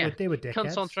yeah, they were dickheads.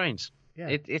 Cunts on trains.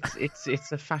 Yeah.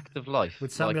 It's a fact of life.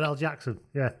 With Samuel L. Jackson,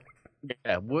 yeah.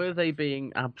 Yeah, were they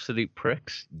being absolute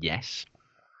pricks? Yes.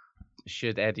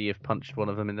 Should Eddie have punched one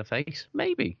of them in the face?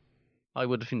 Maybe. I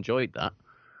would have enjoyed that.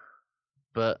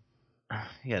 But,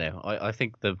 I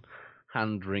think the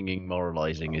hand-wringing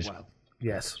moralising is... Well,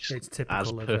 yes, it's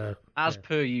typical as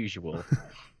per usual.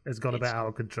 It's gone a bit out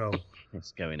of control.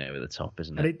 It's going over the top,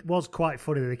 isn't it? And it was quite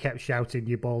funny that they kept shouting,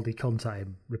 "You baldy cunt" at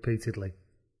him repeatedly.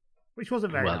 Which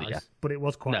wasn't very nice, but it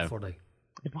was quite funny.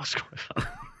 It was quite funny.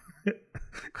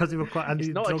 Because they were quite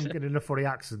drunk and in a funny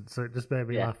accent, so it just made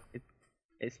me laugh.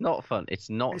 It's not fun. It's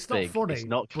not big. Not funny. It's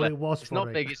not but it was It's funny.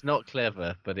 not big. It's not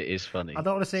clever, but it is funny. I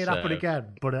don't want to see it happen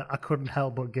again, but I couldn't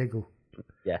help but giggle.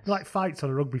 Yes. Like fights on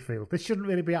a rugby field. This shouldn't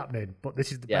really be happening, but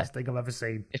this is the best thing I've ever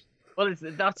seen. Well,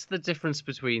 that's the difference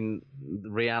between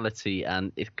reality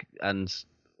and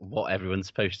what everyone's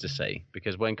supposed to say.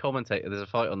 Because when there's a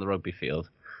fight on the rugby field,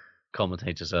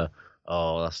 commentators are,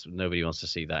 nobody wants to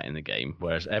see that in the game.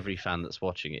 Whereas every fan that's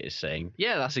watching it is saying,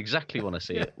 yeah, that's exactly want to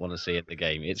see it. Want to see it in the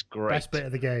game. It's great. Best bit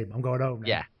of the game. I'm going home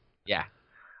now. Yeah.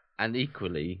 And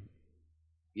equally,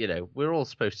 we're all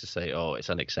supposed to say, oh, it's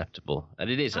unacceptable, and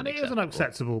it is. And unacceptable. it is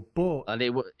unacceptable, but and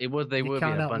it was they were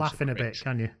can't being a help bunch laughing of a bit,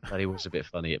 can you? But it was a bit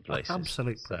funny at places.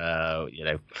 Absolutely. So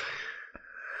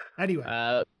Anyway,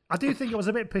 I do think I was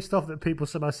a bit pissed off that people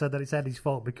somehow said that it's Eddie's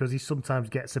fault because he sometimes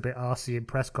gets a bit arsey in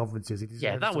press conferences.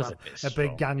 That was a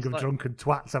big gang of drunken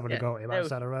twats having a go at him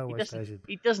outside a railway station.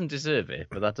 He doesn't deserve it,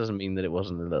 but that doesn't mean that it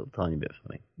wasn't a little tiny bit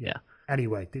funny. Yeah.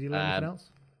 Anyway, did you learn anything else?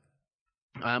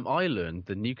 I learned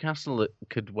that Newcastle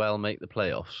could well make the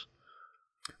playoffs.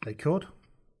 They could.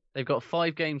 They've got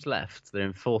 5 games left. They're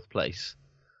in 4th place,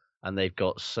 and they've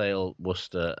got Sale,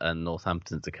 Worcester, and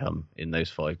Northampton to come in those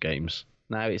 5 games.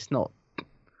 Now it's not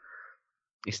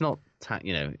a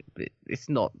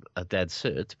dead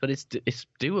cert, but it's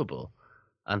doable.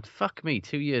 And fuck me,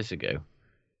 2 years ago,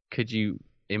 could you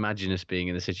imagine us being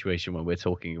in a situation where we're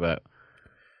talking about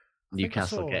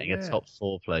Newcastle getting a top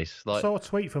 4 place? I saw a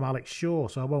tweet from Alex Shaw,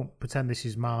 so I won't pretend this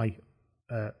is my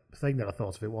thing that I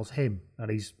thought of. It was him, and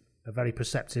he's a very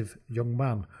perceptive young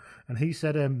man. And he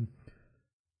said,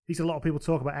 he said a lot of people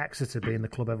talk about Exeter being the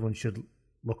club everyone should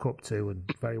look up to and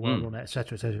very well run,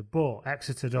 etc., etc. But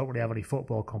Exeter don't really have any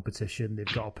football competition. They've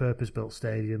got a purpose-built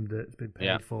stadium that's been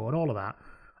paid for and all of that.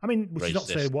 I mean, which is not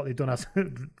saying what they've done as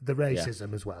the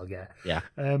racism as well, yeah.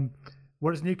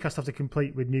 Whereas Newcastle have to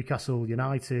compete with Newcastle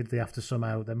United, they have to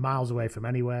somehow, they're miles away from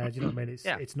anywhere. Do you know what I mean?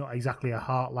 It's not exactly a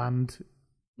heartland.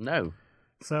 No.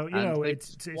 So,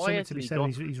 it's something to be said.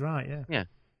 He's right, yeah. Yeah.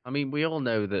 I mean, we all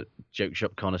know that joke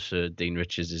shop connoisseur Dean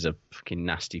Richards is a fucking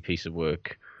nasty piece of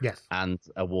work. Yes. And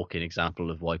a walking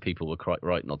example of why people were quite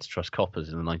right not to trust coppers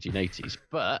in the 1980s.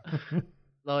 But,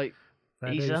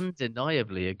 he's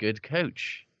undeniably a good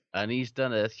coach. And he's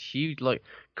done a huge,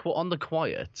 on the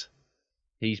quiet,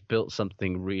 he's built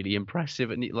something really impressive.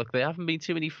 And, there haven't been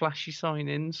too many flashy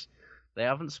sign-ins. They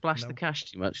haven't splashed the cash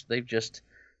too much. They've just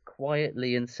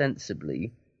quietly and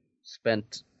sensibly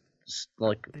spent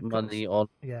money on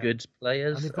good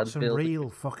players. And they've got some real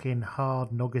fucking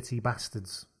hard, nuggety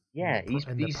bastards. Yeah,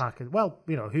 the pack. Well,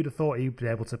 who'd have thought he'd be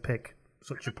able to pick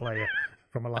such a player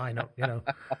from a lineup,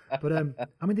 But, I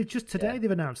mean,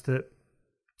 they've announced that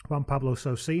Juan Pablo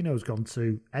Socino's gone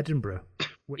to Edinburgh,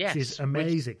 which is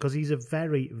amazing because he's a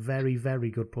very, very, very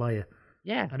good player.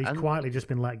 Yeah. And he's quietly just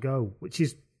been let go, which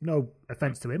is no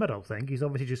offence to him, I don't think. He's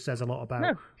obviously just says a lot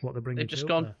about what they're bringing to. They've just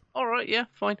gone, all right, yeah,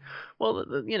 fine. Well,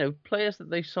 players that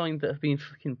they've signed that have been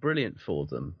fucking brilliant for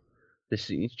them this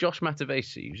season. Josh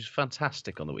Matavesi, who's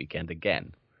fantastic on the weekend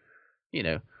again.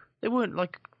 There weren't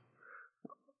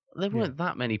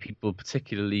that many people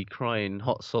particularly crying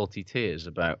hot, salty tears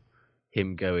about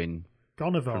him going.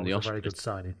 Gonover was a very good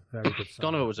signing. Very good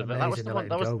signing. Gonover was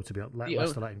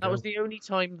that was the only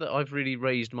time that I've really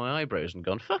raised my eyebrows and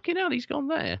gone, fucking hell, he's gone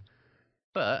there.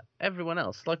 But everyone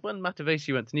else, when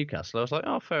Matavesi went to Newcastle, I was like,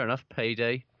 oh, fair enough,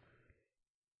 payday.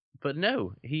 But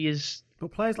no, he is.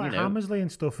 But players like Hammersley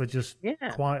and stuff are just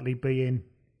quietly being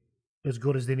as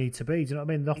good as they need to be. Do you know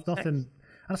what I mean? Nothing. And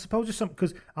I suppose just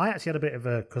because I actually had a bit of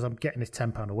because I'm getting this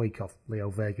 £10 a week off Leo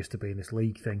Vegas to be in this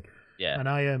league thing. Yeah.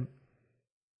 And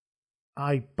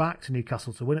I backed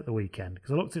Newcastle to win at the weekend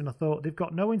because I looked at it and I thought they've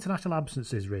got no international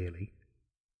absences really.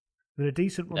 They're a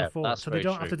decent run forward, so they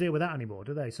don't have to deal with that anymore,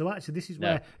 do they? So actually, this is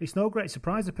where it's no great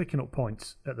surprise they're picking up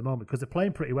points at the moment because they're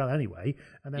playing pretty well anyway,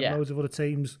 and then loads of other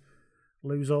teams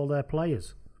lose all their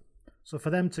players. So for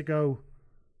them to go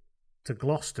to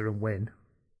Gloucester and win,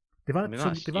 they've had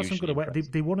some good away.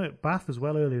 They won at Bath as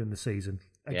well earlier in the season,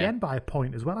 again by a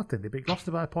point as well. I think they beat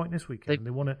Gloucester by a point this weekend, and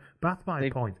they won at Bath by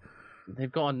a point.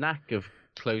 They've got a knack of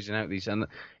closing out these, and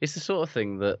it's the sort of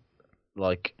thing that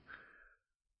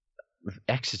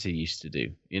Exeter used to do,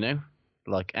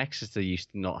 Exeter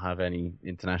used to not have any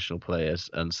international players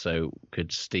and so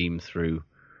could steam through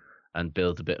and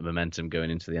build a bit of momentum going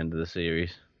into the end of the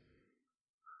series.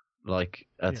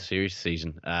 The series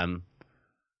season.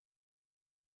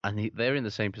 And they're in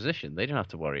the same position. They don't have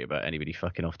to worry about anybody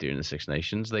fucking off during the Six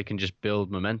Nations. They can just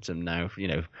build momentum now,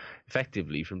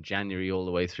 effectively from January all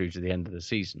the way through to the end of the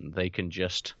season. They can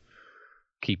just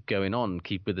keep going on,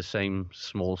 keep with the same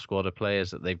small squad of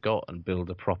players that they've got and build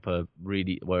a proper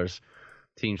whereas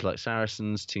teams like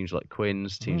Saracens, teams like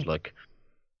Quins, teams like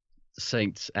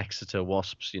Saints, Exeter,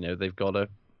 Wasps, they've got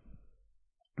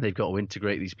to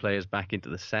integrate these players back into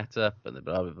the setup and the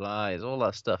blah blah blah. It's all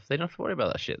that stuff. They don't have to worry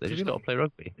about that shit. They just got to play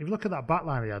rugby. If you look at that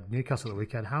backline we had, Newcastle the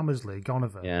weekend, Hammersley,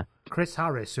 Gonover, Chris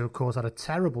Harris, who of course had a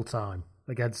terrible time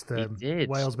against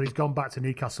Wales, but he's gone back to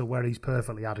Newcastle where he's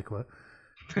perfectly adequate.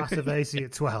 Mastavesi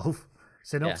at 12,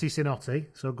 Sinotti,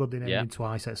 so good they named him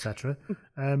twice, etc.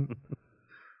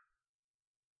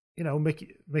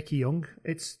 Mickey Young.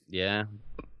 It's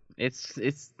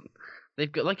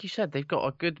they've got, like you said, they've got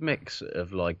a good mix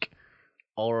of like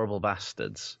horrible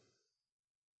bastards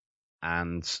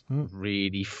and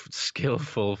really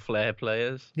skillful flair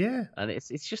players. Yeah, and it's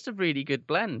just a really good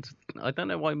blend. I don't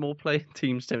know why more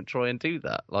teams don't try and do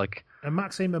that. And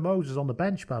Maxime Mimose is on the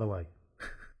bench, by the way.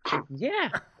 Yeah,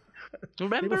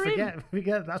 remember him?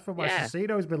 Forget that's from why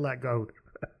Cicino's been let go.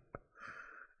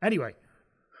 Anyway,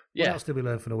 what else did we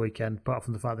learn from the weekend apart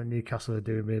from the fact that Newcastle are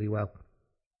doing really well?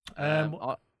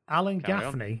 Alan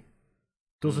Gaffney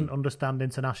doesn't understand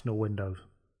international windows.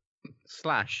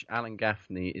 / Alan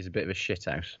Gaffney is a bit of a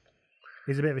shithouse.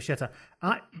 He's a bit of a shitter.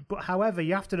 But however,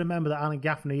 you have to remember that Alan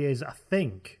Gaffney is, I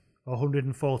think,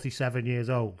 147 years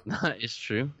old. That is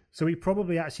true. So he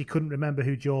probably actually couldn't remember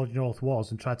who George North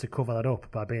was and tried to cover that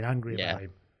up by being angry about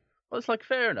him. Well, it's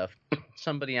fair enough.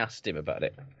 Somebody asked him about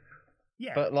it.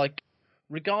 Yeah. But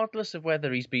regardless of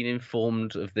whether he's been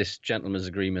informed of this gentleman's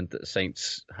agreement that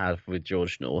Saints have with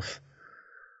George North,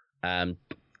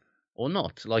 or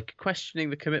not, questioning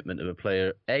the commitment of a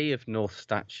player, A, of North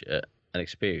stature and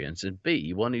experience, and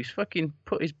B, one who's fucking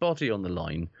put his body on the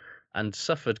line and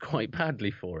suffered quite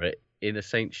badly for it in a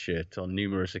Saints shirt on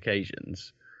numerous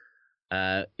occasions,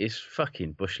 is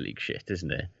fucking Bush League shit,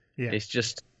 isn't it? Yeah. It's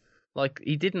just,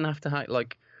 he didn't have to,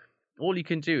 all you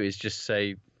can do is just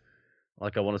say,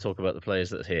 I want to talk about the players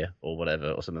that's here, or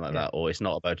whatever, or something like that. Or it's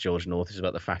not about George North, it's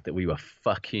about the fact that we were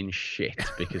fucking shit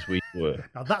because we were.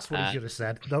 Now that's what he should have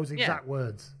said, those exact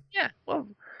words. Yeah, well,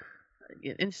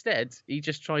 instead, he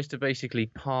just tries to basically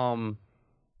palm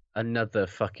another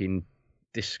fucking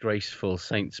disgraceful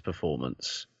Saints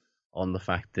performance on the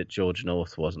fact that George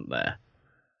North wasn't there.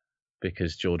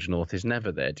 Because George North is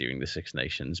never there during the Six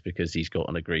Nations, because he's got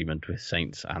an agreement with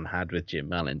Saints and had with Jim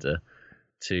Mallender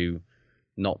to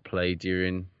not play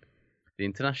during the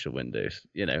international windows.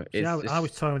 I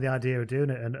was toying with the idea of doing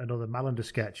it another Mallender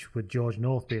sketch with George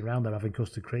North being around there having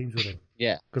custard creams with him.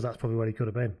 Yeah, because that's probably where he could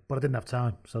have been, but I didn't have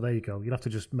time. So there you go. You'd have to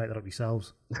just make that up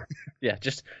yourselves. Yeah,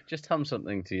 just hum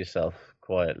something to yourself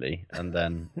quietly, and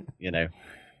then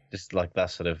just that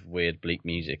sort of weird bleak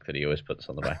music that he always puts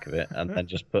on the back of it, and then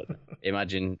just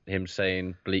imagine him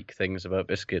saying bleak things about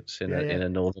biscuits in a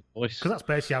northern voice. Because that's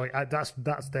basically how that's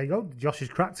there you go. Josh has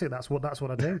cracked it. That's what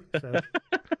I do. So.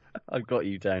 I've got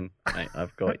you down, mate.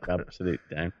 I've got you absolutely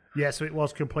down. Yeah, so it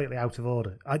was completely out of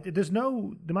order.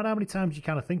 No matter how many times you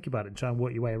kind of think about it and try and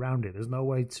work your way around it, there's no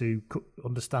way to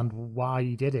understand why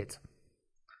he did it.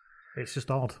 It's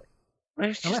just odd.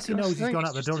 Unless he knows he's gone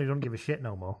out the door and he doesn't give a shit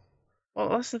no more. Well,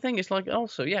 that's the thing. It's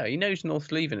also, he knows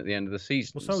North's leaving at the end of the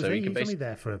season. Well, so he's only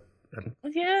there for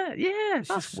Yeah,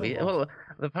 that's weird. So well,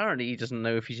 apparently he doesn't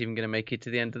know if he's even going to make it to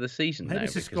the end of the season. Maybe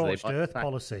it's a scorched earth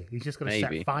policy. He's just going to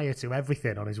set fire to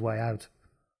everything on his way out.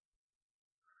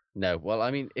 No, well, I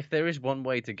mean, if there is one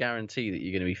way to guarantee that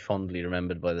you're going to be fondly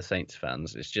remembered by the Saints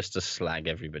fans, it's just to slag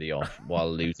everybody off while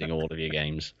losing all of your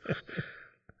games.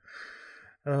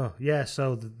 Oh, yeah,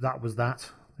 so that was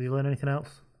that. Did you learn anything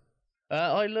else?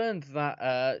 I learned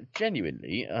that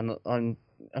genuinely, and I'm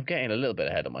getting a little bit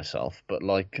ahead of myself, but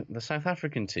the South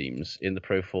African teams in the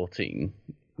Pro 14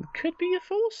 could be a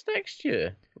force next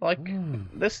year.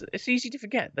 It's easy to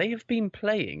forget. They have been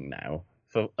playing now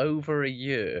for over a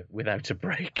year without a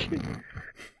break.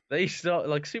 They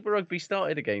Super Rugby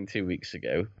started again 2 weeks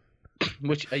ago,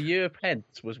 which a year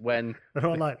hence was when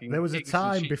there was a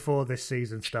time before this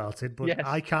season started, but yes,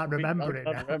 I can't remember it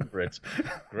now. I remember it.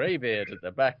 Greybeard at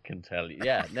the back can tell you.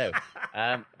 Yeah, no.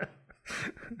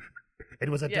 It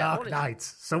was a dark night.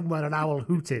 Somewhere an owl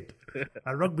hooted.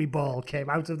 A rugby ball came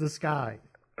out of the sky.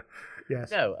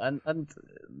 Yes. No, and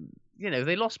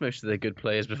they lost most of their good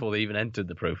players before they even entered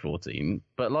the Pro 14.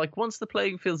 But once the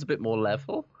playing field's a bit more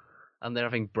level, and they're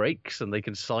having breaks, and they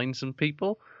can sign some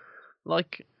people,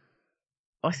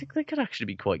 I think they could actually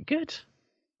be quite good.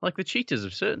 The Cheetahs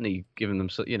have certainly given them,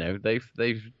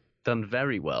 they've done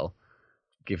very well,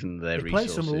 given their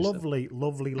resources. They play some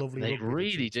lovely They rugby.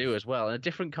 really do as well, and a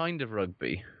different kind of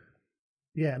rugby.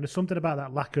 Yeah, and there's something about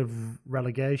that lack of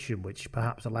relegation which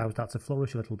perhaps allows that to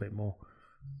flourish a little bit more.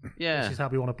 Yeah. This is how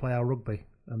we want to play our rugby,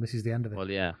 and this is the end of it. Well,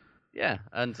 yeah. Yeah,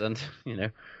 and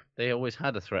they always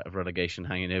had a threat of relegation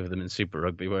hanging over them in Super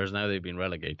Rugby, whereas now they've been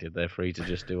relegated. They're free to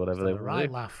just do whatever they want to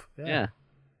do. Laugh. Yeah.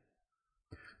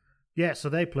 Yeah, so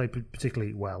they played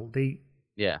particularly well.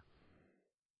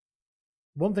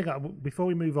 One thing, before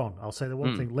we move on, I'll say the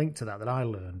one thing linked to that I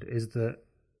learned is that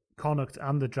Connacht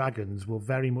and the Dragons will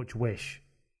very much wish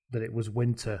that it was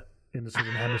winter in the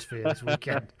Southern Hemisphere this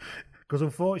weekend. Because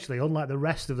unfortunately, unlike the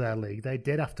rest of their league, they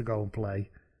did have to go and play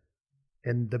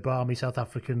in the balmy South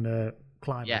African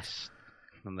climate. Yes,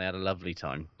 and they had a lovely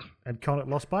time. And Connacht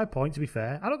lost by a point, to be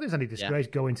fair. I don't think there's any disgrace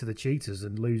going to the Cheetahs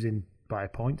and losing by a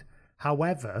point.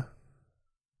 However,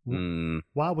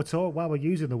 while we're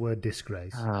using the word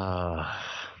disgrace,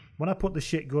 when I put the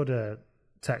shit good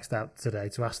text out today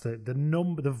to ask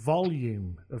the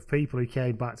volume of people who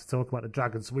came back to talk about the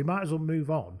Dragons, so we might as well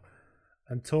move on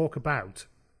and talk about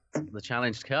the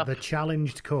Challenged Cup. The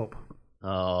Challenged Cup.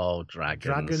 Oh, Dragons.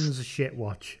 Dragons shit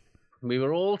watch. We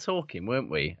were all talking, weren't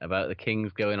we, about the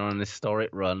Kings going on an historic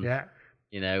run. Yeah.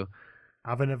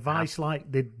 Having a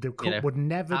vice-like... The cup would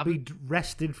never be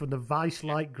wrested from the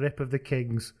vice-like grip of the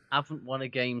Kings. Haven't won a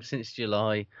game since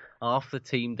July. Half the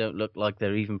team don't look like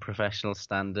they're even professional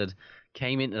standard.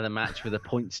 Came into the match with a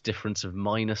points difference of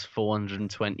minus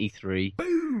 423.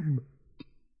 Boom!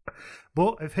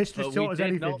 But if history's taught us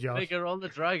anything, Josh... Figure on the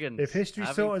Dragons. If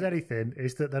history's taught us anything,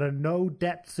 is that there are no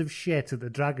depths of shit that the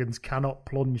Dragons cannot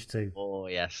plunge to. Oh,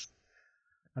 yes.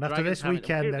 And after this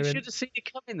weekend, we should have seen it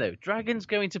coming, though. Dragons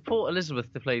going to Port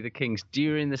Elizabeth to play the Kings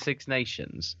during the Six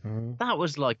Nations. That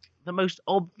was like the most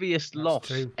obvious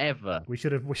loss ever. We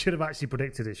should have actually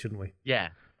predicted it, shouldn't we? Yeah.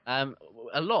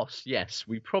 A loss, yes.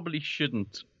 We probably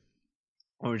shouldn't,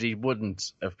 or indeed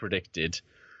wouldn't have predicted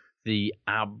the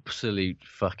absolute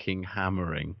fucking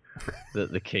hammering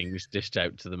that the Kings dished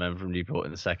out to the men from Newport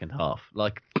in the second half.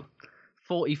 Like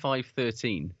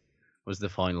 45-13 was the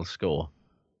final score,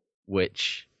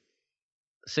 which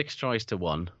 6 tries to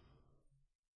 1.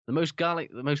 The most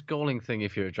galling thing,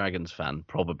 if you're a Dragons fan,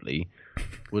 probably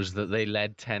was that they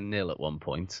led 10-0 at one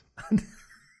point,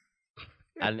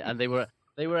 and they were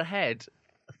ahead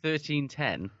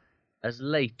 13-10 as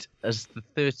late as the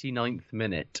 39th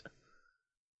minute,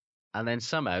 and then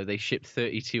somehow they shipped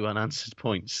 32 unanswered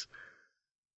points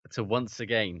to once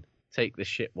again take the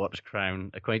shitwatch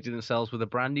crown, acquainting themselves with a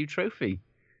brand new trophy.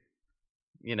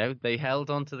 They held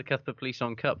on to the Cuthbert Police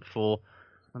on Cup for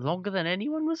longer than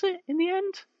anyone, was it, in the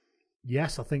end?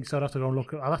 Yes, I think so. I'll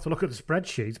have to look at the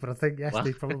spreadsheets, but I think, yes,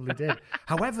 they probably did.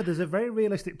 However, there's a very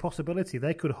realistic possibility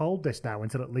they could hold this now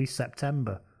until at least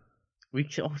September.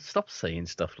 Stop saying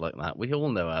stuff like that. We all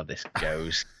know how this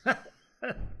goes.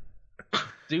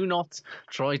 Do not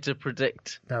try to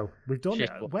predict. No, we've done it.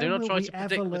 When will we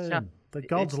ever learn? The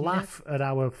gods laugh at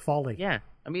our folly. Yeah.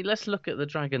 I mean, let's look at the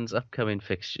Dragons' upcoming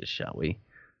fixtures, shall we?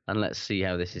 And let's see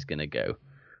how this is going to go.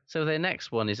 So their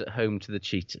next one is at home to the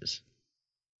Cheetahs.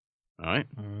 All right?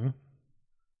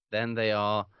 Then they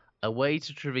are away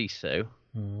to Treviso,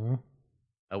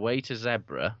 away to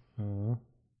Zebra, and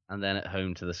then at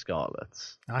home to the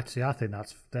Scarlets. Actually, I think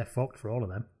they're fucked for all of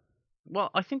them.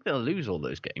 Well, I think they'll lose all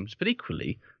those games, but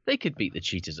equally, they could beat the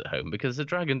Cheetahs at home because the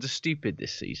Dragons are stupid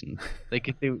this season. They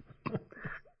could do...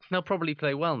 They'll probably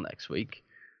play well next week.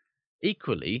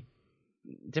 Equally,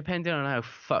 depending on how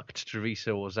fucked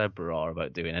Treviso or Zebra are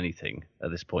about doing anything at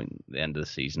this point at the end of the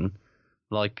season,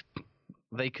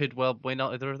 they could well win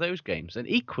either of those games. And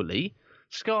equally,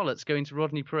 Scarlets going to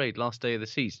Rodney Parade last day of the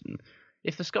season.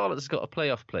 If the Scarlets got a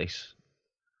playoff place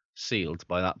sealed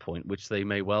by that point, which they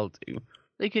may well do,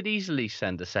 they could easily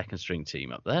send a second-string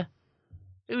team up there.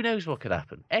 Who knows what could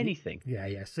happen? Anything.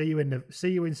 Yeah. See you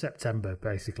in September,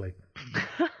 basically.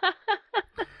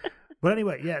 But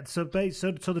anyway, yeah. So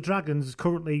the Dragons is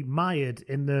currently mired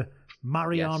in the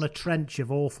Mariana Trench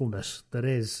of awfulness that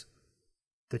is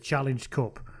the Challenge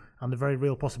Cup, and the very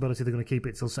real possibility they're going to keep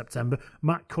it till September.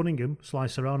 Matt Cunningham, Sly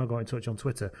Serrano, got in touch on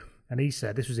Twitter, and he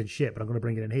said, this was in shit, but I'm going to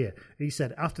bring it in here. He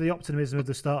said, after the optimism of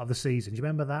the start of the season, do you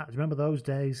remember that? Do you remember those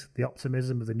days? The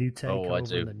optimism of the new takeover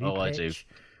and the new pitch?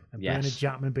 And Bernard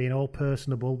Jackman being all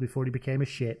personable before he became a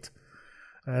shit.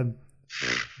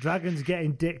 Dragons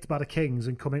getting dicked by the Kings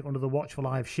and coming under the watchful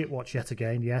eye of Shitwatch yet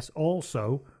again, yes.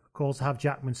 Also, calls to have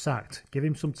Jackman sacked. Give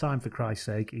him some time, for Christ's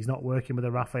sake. He's not working with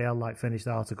a Raphael-like finished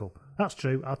article. That's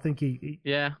true. I think he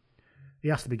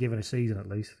has to be given a season at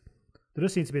least. There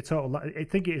does seem to be a total... I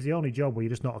think it is the only job where you're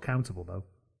just not accountable, though.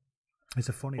 It's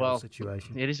a funny little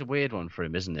situation. It is a weird one for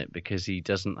him, isn't it? Because he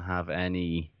doesn't have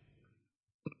any...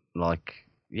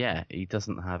 he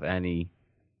doesn't have any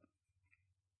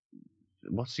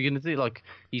what's he going to do? Like,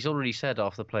 he's already said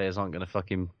half the players aren't going to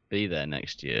fucking be there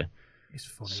next year. It's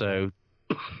funny. So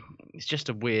it's just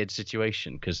a weird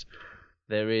situation because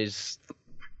there is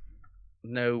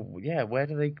no. Yeah, where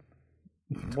do they?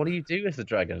 What do you do with the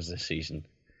Dragons this season?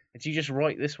 Do you just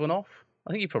write this one off?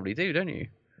 I think you probably do, don't you?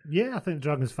 Yeah, I think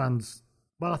Dragons fans.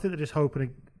 Well, I think they're just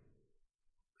hoping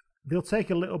they'll take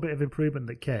a little bit of improvement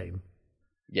that came.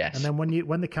 Yes. And then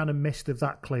when the kind of mist of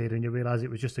that cleared and you realise it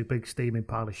was just a big steaming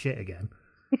pile of shit again,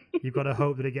 you've got to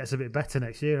hope that it gets a bit better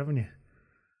next year, haven't you?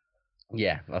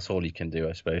 Yeah, that's all you can do,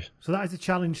 I suppose. So that is the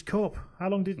Challenge Cup. How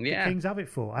long did the Kings have it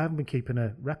for? I haven't been keeping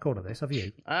a record of this, have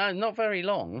you? Not very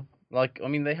long. Like, I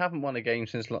mean, they hadn't won a game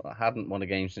since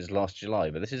last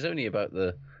July, but this is only about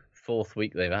the 4th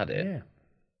week they've had it. Yeah.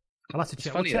 I'll have to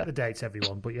check. We'll check the dates,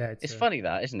 everyone. But yeah, it's funny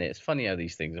that, isn't it? It's funny how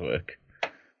these things work.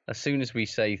 As soon as we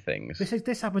say things,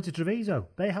 this happened to Treviso.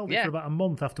 They held it for about a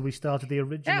month after we started the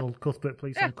original Cuthbert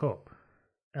Policeman Cup,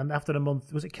 and after a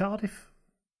month, was it Cardiff?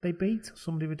 They beat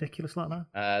somebody ridiculous like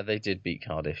that. They did beat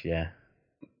Cardiff, yeah.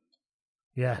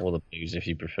 Or the Blues, if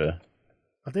you prefer.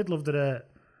 I did love that a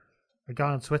guy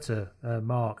on Twitter,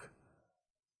 Mark,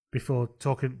 before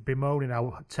bemoaning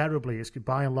how terribly it's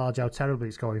by and large how terribly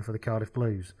it's going for the Cardiff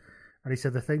Blues. And he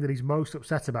said the thing that he's most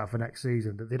upset about for next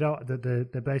season that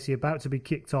they're basically about to be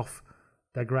kicked off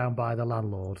their ground by the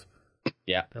landlord.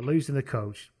 Yeah, they're losing the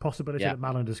coach. Possibility that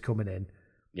Malander's coming in.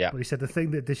 Yeah, but he said the thing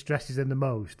that distresses him the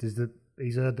most is that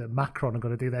he's heard that Macron are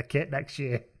going to do their kit next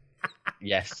year.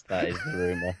 Yes, that is the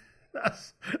rumour.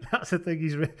 That's the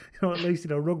thing. At least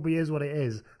rugby is what it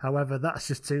is. However, that's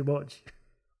just too much.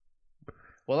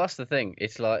 Well, that's the thing.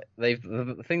 It's like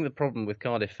the problem with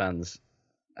Cardiff fans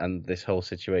and this whole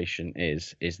situation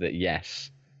is that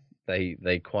yes,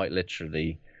 they quite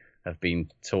literally have been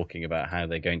talking about how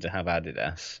they're going to have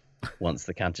Adidas once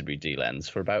the Canterbury deal ends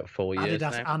for about 4 years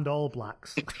Adidas now. and All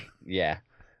Blacks. Yeah,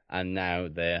 and now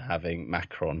they're having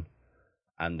Macron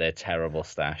and their terrible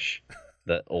stash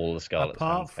that all the Scarlet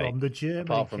apart from the Germany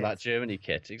apart from kit. that Germany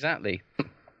kit, exactly.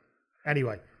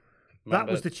 Anyway, that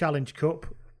was the Challenge Cup.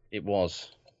 It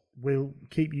was. We'll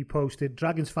keep you posted.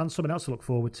 Dragons fans, something else to look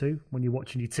forward to when you're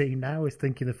watching your team now is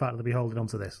thinking the fact that they'll be holding on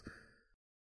to this.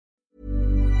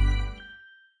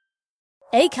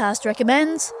 Acast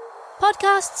recommends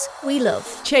podcasts we love.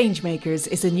 Changemakers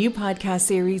is a new podcast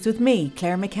series with me,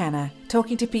 Claire McKenna,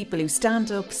 talking to people who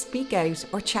stand up, speak out,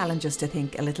 or challenge us to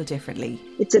think a little differently.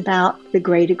 It's about the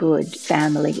greater good,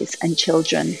 families and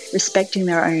children respecting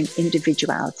their own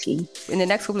individuality. In the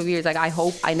next couple of years, I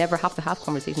hope I never have to have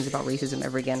conversations about racism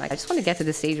ever again. I just want to get to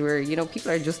the stage where,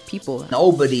 people are just people.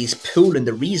 Nobody's pooling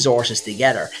the resources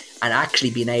together and actually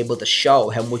being able to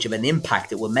show how much of an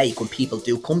impact it will make when people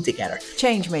do come together.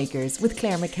 Changemakers with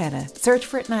Claire McKenna. Search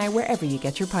for it now wherever you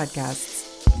get your podcasts.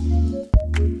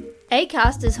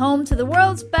 Acast is home to the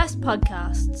world's best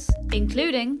podcasts,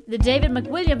 including the David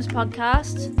McWilliams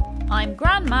podcast, I'm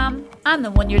Grandmam, and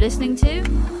the one you're listening to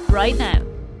right now.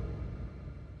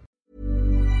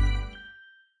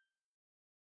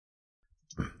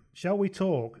 Shall we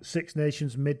talk Six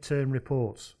Nations midterm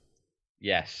reports?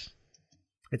 Yes.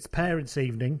 It's parents'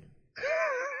 evening.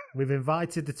 We've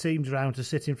invited the teams round to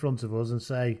sit in front of us and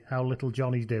say how little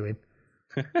Johnny's doing.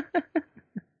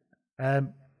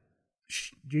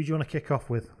 Do you want to kick off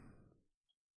with?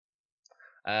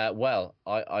 Well,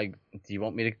 do you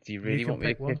want me to? Do you really want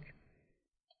me to kick?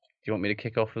 Do you want me to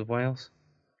kick off with Wales?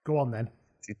 Go on then.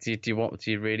 Do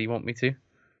you really want me to?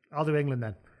 I'll do England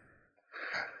then.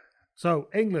 So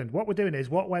England, what we're doing is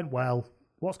what went well,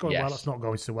 what's going well, what's not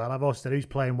going so well. I've also said who's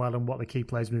playing well and what the key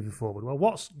players moving forward. Well,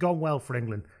 what's gone well for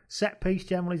England? Set piece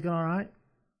generally's gone all right.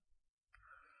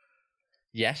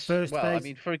 Yes. First phase, I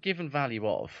mean, for a given value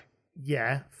of.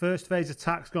 Yeah. First phase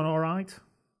attack's gone all right.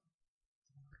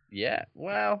 Yeah.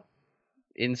 Well,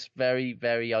 in very,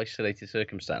 very isolated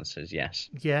circumstances, yes.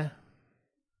 Yeah.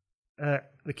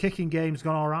 The kicking game's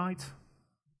gone all right.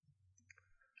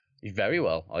 Very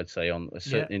well, I'd say,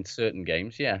 in certain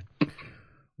games, yeah.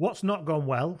 What's not gone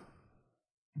well?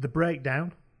 The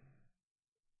breakdown.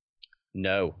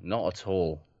 No, not at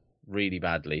all. Really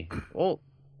badly.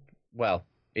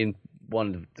 In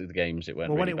one of the games it went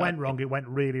well, really when it went wrong, it went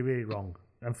really, really wrong.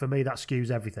 And for me, that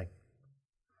skews everything.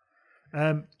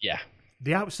 Yeah.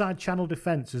 The outside channel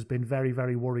defence has been very,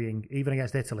 very worrying, even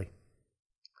against Italy.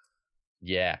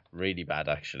 Yeah, really bad,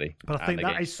 actually. But I think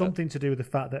that is something to do with the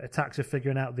fact that attacks are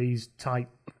figuring out these tight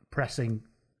pressing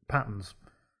patterns.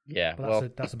 Yeah,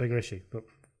 but that's a bigger issue. But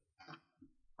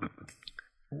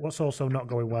what's also not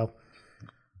going well?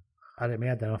 I didn't my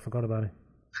head then. I forgot about it.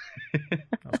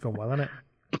 That's gone well, hasn't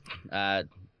it?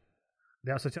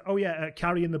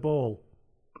 Carrying the ball.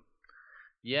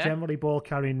 Yeah. Generally, ball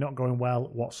carrying not going well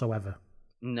whatsoever.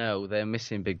 No, they're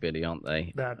missing Big Billy, aren't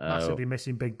they? They're massively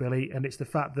missing Big Billy, and it's the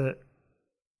fact that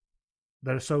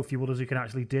there are so few others who can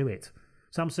actually do it.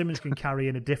 Sam Simmons can carry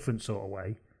in a different sort of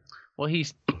way. Well,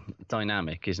 he's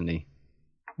dynamic, isn't he?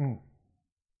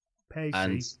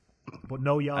 Pacey, but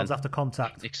no yards after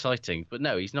contact. Exciting, but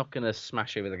no, he's not going to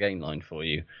smash over the game line for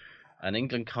you. And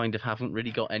England kind of haven't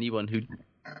really got anyone who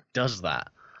does that.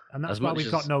 And that's why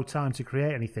we've got no time to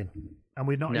create anything. And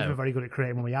we're not even very good at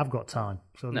creating when we have got time.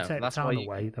 So if we take the time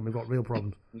away, then we've got real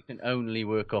problems. You can only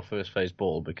work off first phase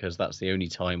ball because that's the only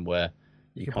time where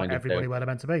you can put everybody where they're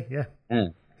meant to be, yeah.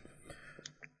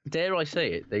 Dare I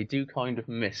say it, they do kind of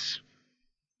miss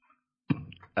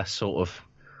a sort of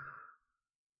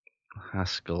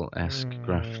Haskell-esque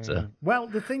grafter. Well,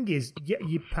 the thing is,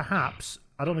 you perhaps,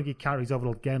 I don't think he carries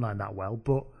overall game line that well,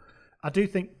 but I do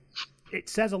think it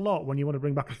says a lot when you want to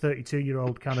bring back a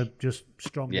 32-year-old kind of just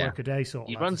strong work a day sort of.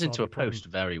 He runs into a post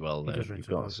very well, though, you've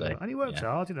got to say. And he works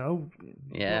hard, you know.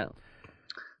 Yeah.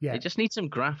 They just need some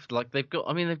graft. Like they've got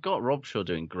Robshaw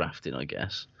doing grafting, I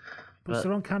guess. But it's the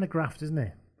wrong kind of graft, isn't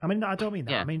it? I mean, I don't mean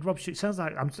that. I mean, Robshaw, it sounds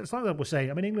like, it's like we're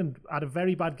saying, I mean, England had a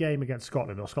very bad game against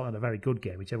Scotland, or Scotland a very good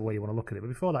game, whichever way you want to look at it. But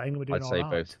before that, England were doing all right.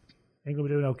 I'd say both. England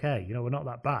were doing okay. You know, we're not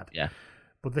that bad. Yeah.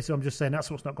 But I'm just saying, that's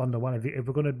what's not gone well. If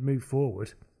we're going to move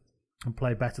forward and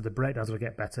play better, the breakdowns got to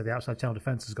get better, the outside channel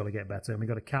defence has got to get better, and we've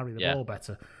got to carry the ball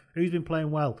better. Who's been playing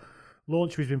well?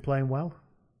 Launchery's been playing well.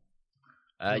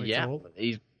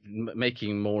 He's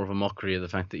making more of a mockery of the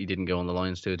fact that he didn't go on the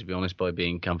Lions tour, to be honest, by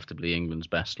being comfortably England's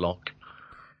best lock.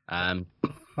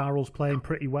 Farrell's playing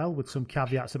pretty well, with some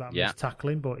caveats about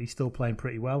mis-tackling, but he's still playing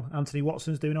pretty well. Anthony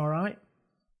Watson's doing all right.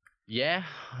 Yeah,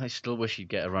 I still wish he'd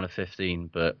get a run of 15,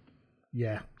 but...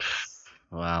 Yeah.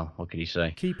 Well, what can you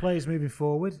say? Key players moving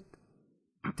forward.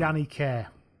 Danny Kerr.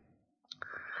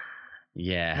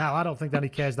 Yeah. Now, I don't think Danny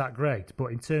Kerr's that great, but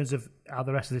in terms of how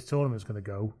the rest of this tournament's going to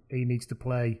go, he needs to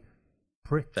play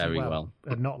pretty well.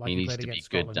 And not like he played against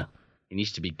Scotland. He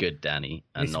needs to be good, Danny,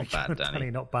 and not bad,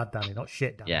 Danny. Not bad, Danny, not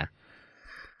shit, Danny. Yeah.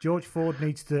 George Ford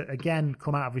needs to, again,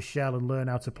 come out of his shell and learn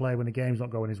how to play when the game's not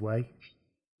going his way.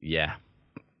 Yeah.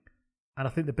 And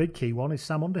I think the big key one is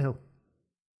Sam Underhill.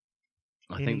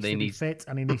 He needs to be fit,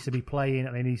 and he needs to be playing,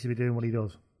 and he needs to be doing what he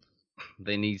does.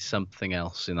 They need something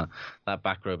else. That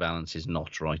back row balance is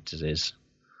not right as is.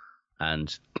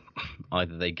 And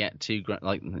either they get too...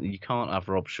 Like, you can't have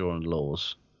Robshaw and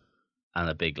Laws and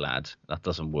a big lad. That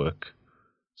doesn't work.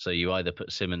 So you either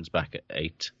put Simmons back at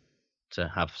 8 to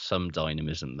have some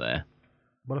dynamism there.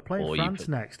 Well, I play France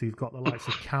next, who've got the likes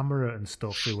of Camera and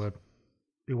stuff, who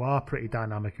are pretty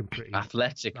dynamic and pretty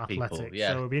athletic people. Yeah.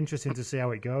 So it'll be interesting to see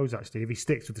how it goes, actually. If he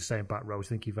sticks with the same back row, I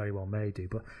think he very well may do.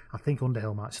 But I think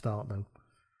Underhill might start, though.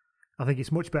 I think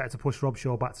it's much better to push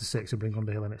Robshaw back to 6 and bring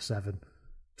Underhill in at 7.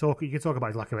 You can talk about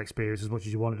his lack of experience as much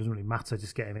as you want. It doesn't really matter.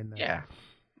 Just get him in there. Yeah.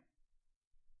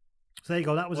 So there you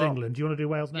go. That was England. Do you want to do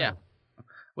Wales now? Yeah.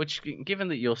 Which, given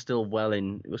that you're still well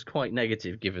in... It was quite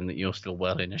negative, given that you're still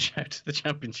well in a shout to the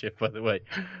championship, by the way.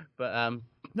 But...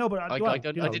 No, but you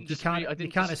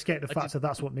can't escape the fact that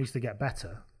that's what needs to get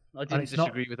better. I didn't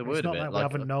disagree with a word of it. Like we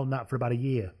haven't known that for about a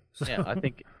year. So. Yeah, I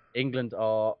think England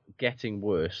are getting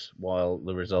worse while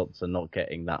the results are not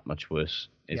getting that much worse.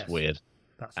 It's weird.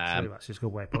 That's true. That's just a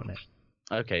good way of putting it.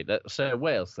 Okay, so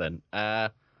Wales then.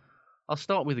 I'll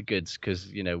start with the goods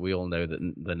because, we all know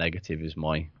that the negative is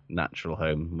my natural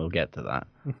home. We'll get to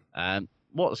that.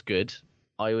 What's good?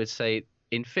 I would say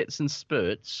in fits and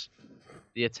spurts,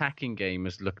 the attacking game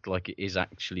has looked like it is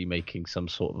actually making some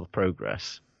sort of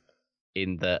progress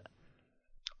in that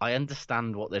I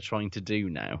understand what they're trying to do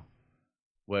now.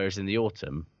 Whereas in the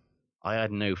autumn, I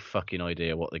had no fucking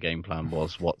idea what the game plan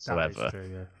was whatsoever. That is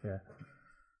true, yeah.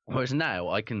 Whereas now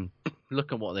I can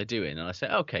look at what they're doing and I say,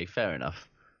 okay, fair enough.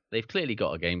 They've clearly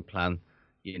got a game plan.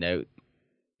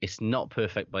 It's not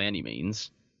perfect by any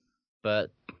means,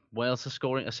 but Wales are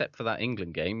scoring, except for that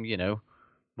England game,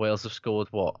 Wales have scored,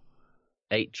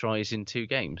 8 tries in 2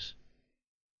 games?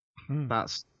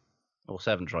 Or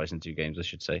 7 tries in 2 games, I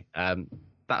should say. I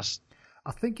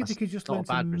think if they could just learn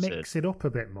to mix it up a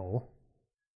bit more.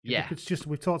 Yeah.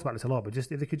 We've talked about this a lot, but if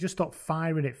they could just stop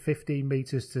firing it 15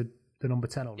 metres to the number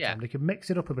 10 all the time, they could mix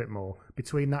it up a bit more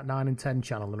between that 9 and 10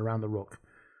 channel and around the ruck.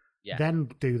 Yeah. Then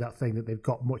do that thing that they've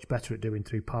got much better at doing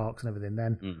through parks and everything,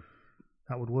 then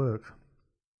that would work.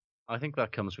 I think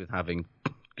that comes with having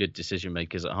good decision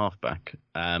makers at halfback,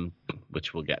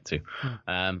 which we'll get to.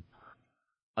 I'd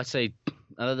say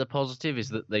another positive is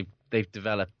that they've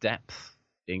developed depth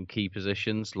in key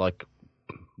positions. Like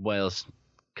Wales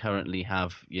currently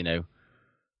have,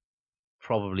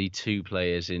 probably 2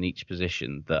 players in each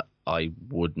position that I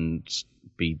wouldn't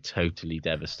be totally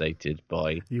devastated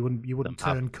by. You wouldn't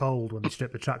turn cold when they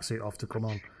strip the tracksuit off to come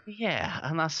on. Yeah,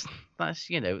 and that's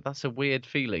that's a weird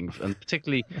feeling, and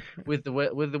particularly with the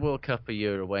World Cup a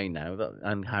year away now,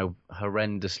 and how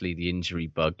horrendously the injury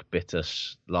bug bit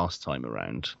us last time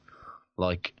around.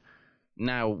 Like,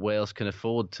 now Wales can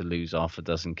afford to lose half a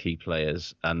dozen key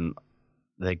players, and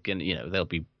they're gonna, they'll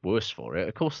be worse for it.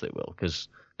 Of course they will, because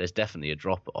there's definitely a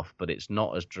drop off, but it's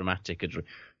not as dramatic.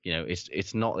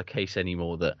 It's not the case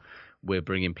anymore that we're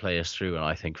bringing players through and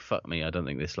I think, fuck me, I don't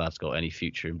think this lad's got any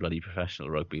future in bloody professional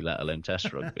rugby, let alone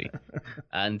Test rugby.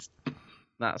 And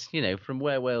that's, from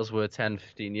where Wales were 10,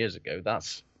 15 years ago,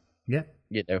 that's,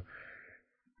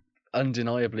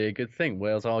 undeniably a good thing.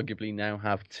 Wales arguably now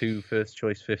have 2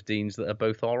 first-choice 15s that are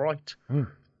both all right.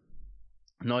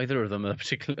 Neither of them are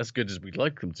particularly as good as we'd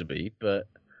like them to be, but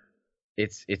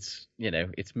it's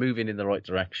moving in the right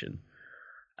direction.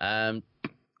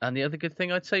 And the other good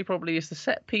thing I'd say probably is the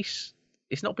set piece.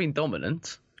 It's not been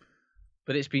dominant,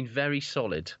 but it's been very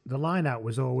solid. The line-out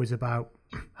was always about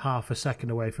half a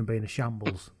second away from being a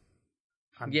shambles.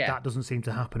 And that doesn't seem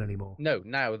to happen anymore. No,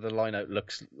 now the line-out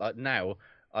looks like... Now,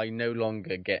 I no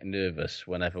longer get nervous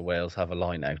whenever Wales have a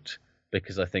line-out,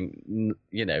 because I think,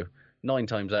 9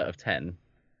 times out of 10,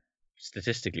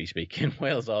 statistically speaking,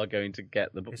 Wales are going to get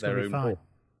their own ball.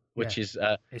 Which is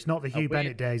it's not the Hugh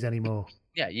Bennett days anymore.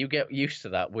 Yeah, you get used to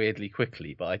that weirdly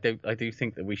quickly, but I do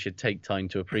think that we should take time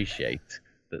to appreciate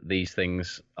that these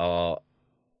things are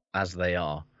as they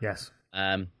are. Yes.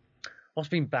 What's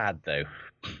been bad though?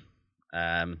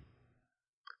 The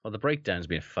breakdown's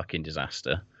been a fucking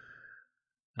disaster.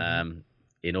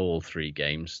 In all 3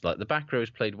 games, like the back row's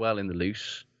played well in the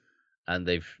loose, and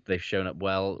they've shown up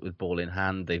well with ball in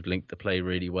hand. They've linked the play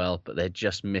really well, but they're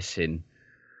just missing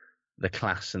the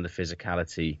class and the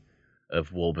physicality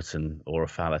of Warburton or a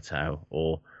Faletau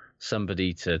or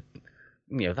somebody to,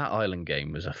 that Ireland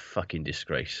game was a fucking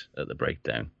disgrace at the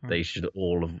breakdown. They should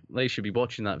be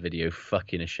watching that video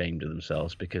fucking ashamed of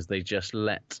themselves, because they just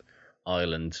let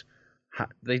Ireland,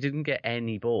 they didn't get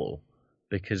any ball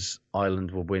because Ireland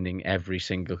were winning every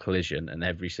single collision and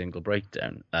every single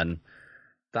breakdown. And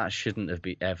that shouldn't have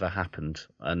ever happened.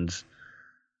 And,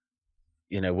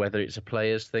 whether it's a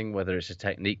players thing, whether it's a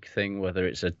technique thing, whether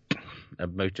it's a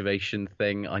motivation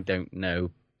thing, I don't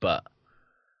know. But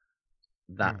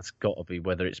that's got to be,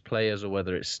 whether it's players or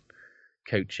whether it's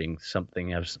coaching, something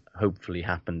has hopefully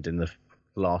happened in the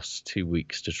last 2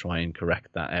 weeks to try and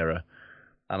correct that error.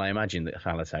 And I imagine that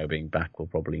Faletau being back will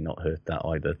probably not hurt that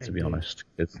either, to be honest.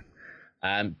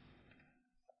 Other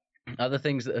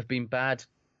things that have been bad,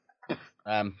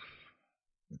 the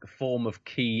form of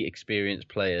key experienced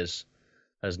players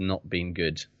has not been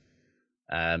good.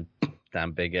 Dan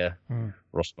Biggar,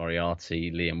 Ross Moriarty,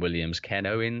 Liam Williams, Ken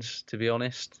Owens, to be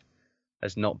honest,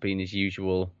 has not been his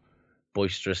usual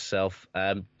boisterous self.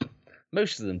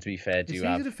 Most of them, to be fair, do have...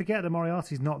 It's easy to forget that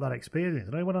Moriarty's not that experienced.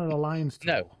 I know he went on a Lions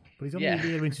tour. No. But he's only a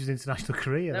year into his international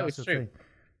career. No, that's it's the true. thing.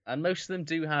 And most of them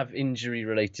do have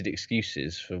injury-related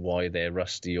excuses for why they're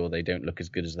rusty or they don't look as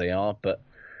good as they are. But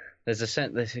there's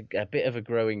a bit of a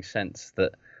growing sense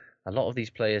that a lot of these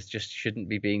players just shouldn't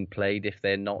be being played if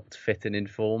they're not fit and in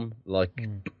form.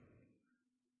 And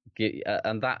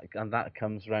that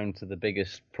comes round to the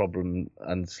biggest problem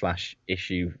and /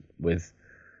 issue with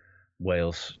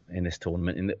Wales in this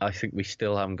tournament. I think we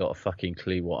still haven't got a fucking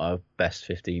clue what our best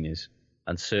 15 is.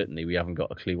 And certainly we haven't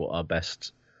got a clue what our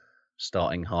best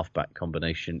starting halfback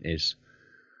combination is.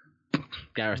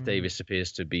 Gareth Davis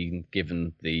appears to be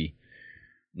given the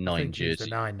 9 jersey. He's the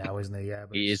 9 now, isn't he? Yeah,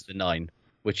 he is the 9,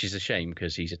 which is a shame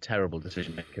because he's a terrible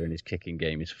decision maker and his kicking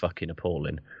game is fucking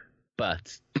appalling.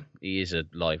 But he is a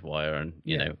live wire, and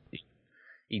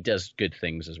he does good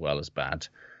things as well as bad.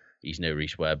 He's no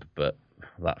Reece Webb, but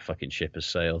that fucking ship has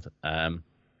sailed.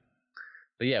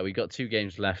 But yeah, we got 2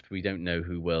 games left. We don't know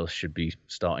who Wales should be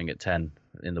starting at 10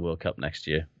 in the World Cup next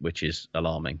year, which is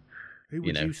alarming. Who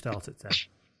would you start at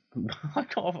 10?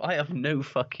 I have no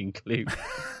fucking clue.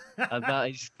 And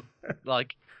that is,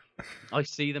 I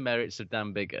see the merits of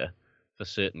Dan Biggar for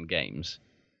certain games,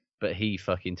 but he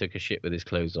fucking took a shit with his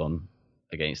clothes on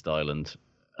against Ireland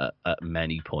at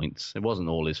many points. It wasn't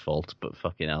all his fault, but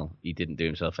fucking hell, he didn't do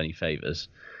himself any favours.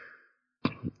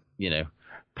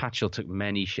 Patchell took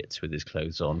many shits with his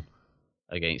clothes on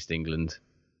against England,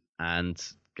 and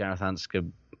Gareth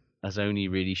Anscombe has only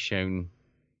really shown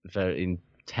in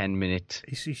 10-minute.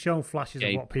 He's shown flashes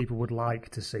of what people would like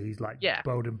to see. He's like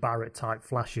Bowden Barrett type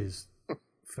flashes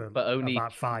for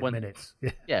about 5 minutes.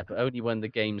 Yeah, but only when the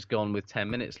game's gone with 10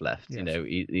 minutes left.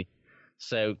 Yes.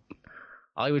 So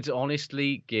I would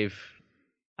honestly give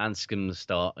Anscombe the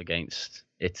start against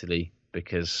Italy,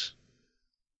 because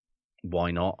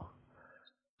why not?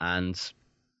 And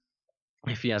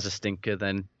if he has a stinker,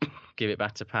 then give it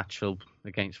back to Patchell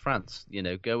against France.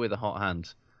 Go with a hot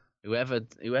hand.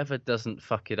 Whoever doesn't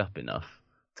fuck it up enough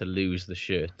to lose the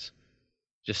shirt,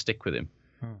 just stick with him.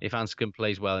 If Anscombe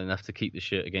plays well enough to keep the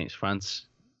shirt against France,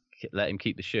 let him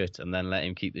keep the shirt, and then let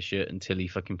him keep the shirt until he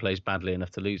fucking plays badly enough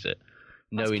to lose it.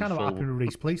 That's kind of what happened with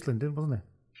Reece Pleasland, wasn't it?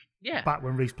 Yeah. Back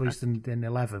when Reece Pleasland in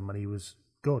 11, when he was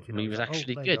good. He was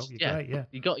actually good. Great, yeah.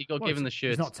 You got given the shirt.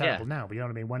 He's not terrible now, but you know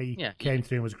what I mean? When he came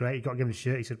through and was great, he got given the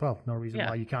shirt. He said, well, no reason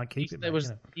why you can't keep it.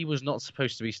 He was not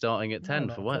supposed to be starting at 10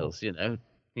 for Wales,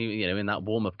 in that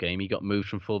warm-up game, he got moved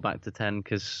from full-back to 10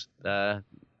 because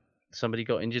somebody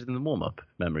got injured in the warm-up,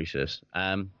 memory serves.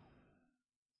 And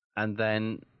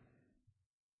then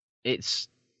it's,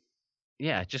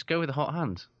 just go with a hot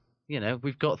hand.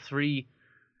 We've got 3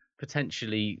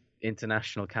 potentially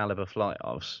international caliber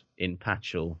fly-offs in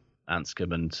Patchell,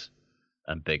 Anscombe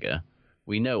and Biggar.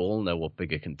 We all know what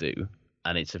Biggar can do,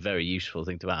 and it's a very useful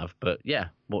thing to have. But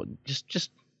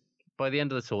just by the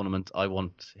end of the tournament, I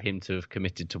want him to have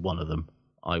committed to one of them,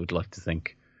 I would like to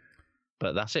think.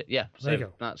 But that's it, yeah. There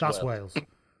you go. That's Wales.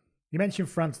 You mentioned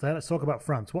France there. Let's talk about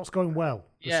France. What's going well?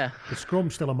 The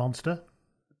scrum's still a monster.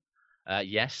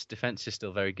 Yes, defence is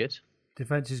still very good.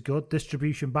 Defence is good.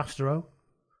 Distribution, Bastereau.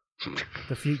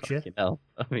 The future. Hell.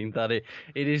 I mean,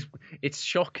 it's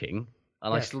shocking,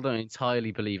 and I still don't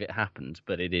entirely believe it happened,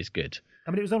 but it is good.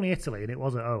 I mean, it was only Italy, and it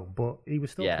was at home, but he was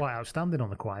still quite outstanding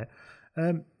on the quiet.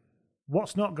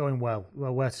 What's not going well?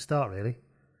 Well, where to start, really?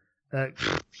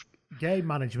 Game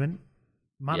management,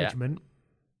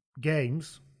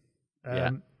 games,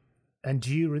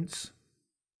 endurance,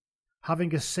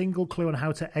 having a single clue on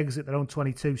how to exit their own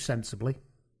 22 sensibly.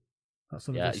 That's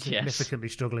something they're significantly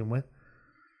struggling with.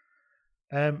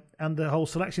 And the whole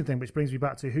selection thing, which brings me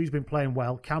back to who's been playing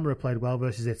well. Camara played well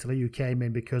versus Italy, who came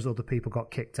in because other people got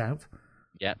kicked out.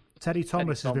 Yeah. Teddy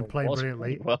Thomas has been playing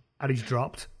brilliantly, and he's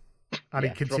dropped. And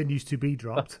he continues to be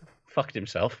dropped. Fucked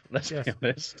himself, let's be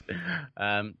honest.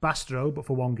 Bastereau, but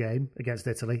for one game against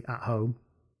Italy at home.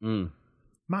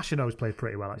 Machino's played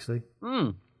pretty well, actually.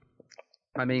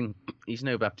 I mean, he's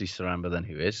no Baptiste Saramba then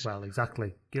who is. Well,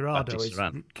 exactly.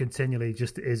 Girardo continually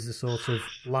just is a sort of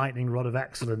lightning rod of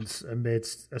excellence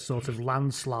amidst a sort of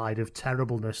landslide of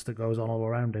terribleness that goes on all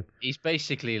around him. He's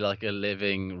basically like a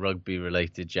living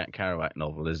rugby-related Jack Kerouac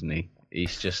novel, isn't he?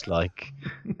 He's just like...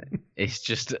 it's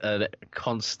just a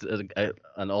constant...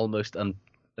 an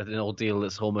ordeal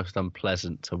that's almost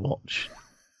unpleasant to watch.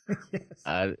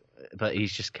 Yes. But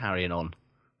he's just carrying on,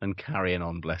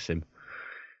 bless him.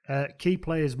 Key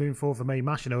players moving forward for me,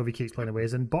 Machino, if he keeps playing away,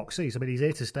 and Boxes. I mean, he's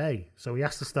here to stay, so he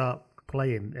has to start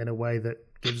playing in a way that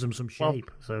gives him some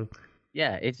shape.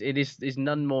 It is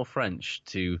none more French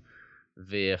to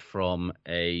veer from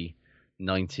a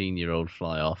 19-year-old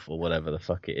fly-off or whatever the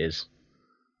fuck it is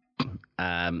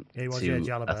he was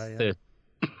Jalabert,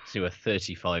 to a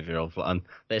 35-year-old fly. And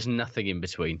there's nothing in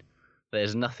between.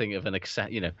 There's nothing of an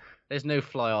there's no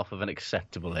fly-off of an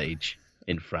acceptable age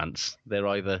in France. They're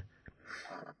either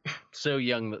so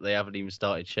young that they haven't even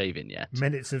started shaving yet.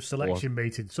 Minutes of selection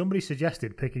meeting. Somebody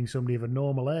suggested picking somebody of a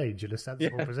normal age in a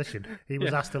sensible position. He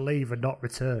was asked to leave and not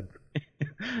return.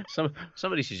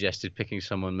 Somebody suggested picking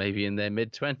someone maybe in their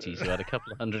mid-20s who had a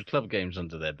couple of 100 club games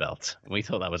under their belt. And we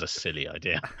thought that was a silly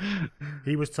idea.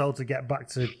 He was told to get back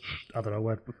to... I don't know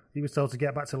when. He was told to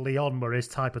get back to Lyon where his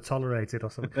type are tolerated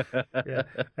or something. I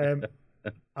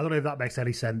don't know if that makes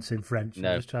any sense in French.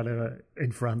 No. I'm just trying to...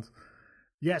 in France.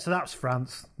 Yeah, so that's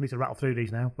France. We need to rattle through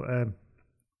these now, but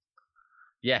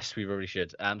yes, we really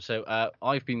should. So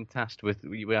I've been tasked with.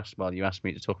 You asked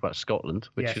me to talk about Scotland,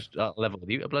 which is level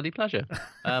with you a bloody pleasure.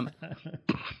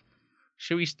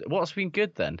 Should we? What's been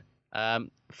good then? For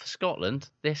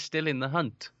Scotland, they're still in the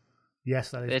hunt.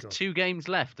 Yes, that is. There's good. 2 games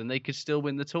left, and they could still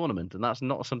win the tournament, and that's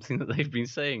not something that they've been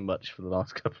saying much for the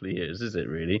last couple of years, is it?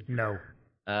 Really? No.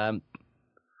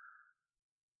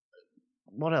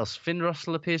 What else? Finn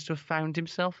Russell appears to have found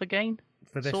himself again.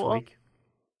 For this week.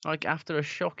 Like, after a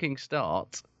shocking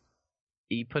start,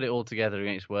 he put it all together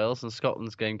against Wales, and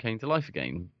Scotland's game came to life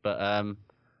again. But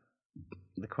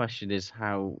the question is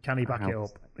how... Can he back it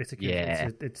up? It's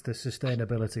the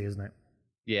sustainability, isn't it?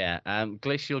 Yeah.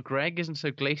 Glacial Greg isn't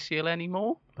so glacial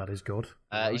anymore. That is good.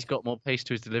 He's got more pace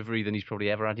to his delivery than he's probably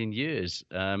ever had in years.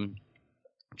 John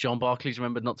Barclay's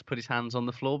remembered not to put his hands on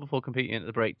the floor before competing at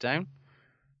the breakdown.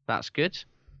 That's good.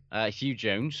 Hugh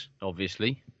Jones,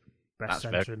 obviously. Best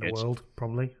centre in the world,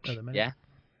 probably, at the minute. Yeah.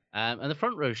 And the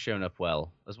front row's shown up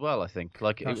well as well, I think.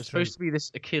 Like, it was supposed to be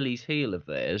this Achilles heel of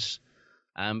theirs,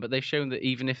 but they've shown that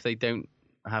even if they don't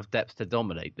have depth to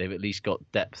dominate. They've at least got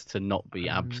depth to not be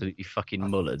absolutely fucking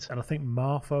mullered. And I think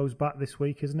Marfo's back this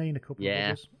week, isn't he? In a couple of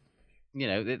others. You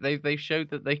know, they've showed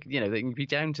that they can be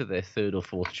down to their third or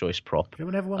fourth choice prop.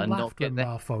 When everyone laughed when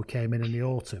Marfo came in the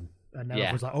autumn, and now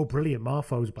everyone's like, "Oh, brilliant,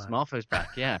 Marfo's back." Marfo's back,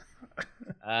 yeah.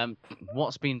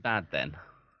 What's been bad then?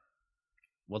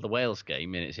 Well, the Wales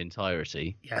game in its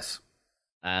entirety. Yes.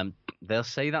 They'll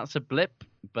say that's a blip,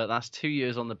 but that's 2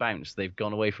 years on the bounce. They've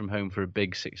gone away from home for a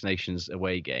big Six Nations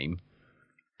away game,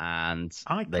 and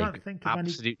they've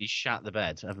absolutely shat the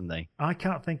bed, haven't they? I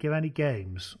can't think of any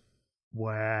games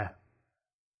where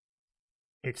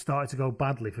it started to go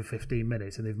badly for 15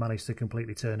 minutes and they've managed to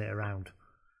completely turn it around.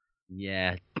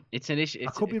 Yeah, it's an issue.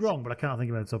 I could be wrong, but I can't think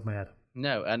of it on the top of my head.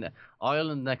 No, and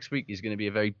Ireland next week is going to be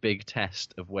a very big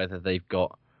test of whether they've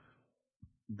got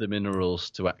the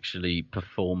minerals to actually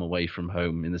perform away from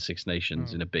home in the Six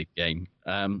Nations in a big game.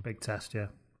 Big test, yeah.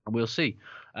 We'll see.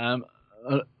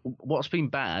 What's been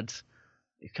bad,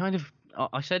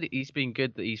 I said he's been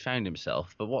good that he's found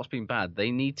himself, but what's been bad, they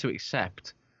need to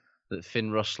accept that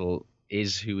Finn Russell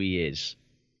is who he is.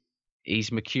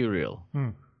 He's mercurial.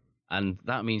 And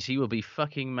that means he will be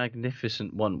fucking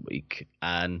magnificent one week,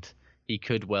 and he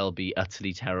could well be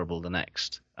utterly terrible the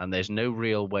next. And there's no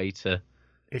real way to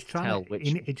tell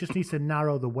which. It just needs to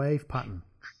narrow the wave pattern.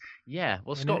 Yeah,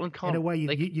 well, Scotland can't. In a way,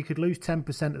 you could lose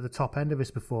 10% of the top end of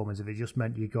his performance if it just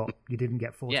meant you didn't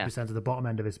get 40% of the bottom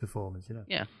end of his performance. You know.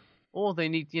 Yeah. Or they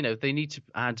need to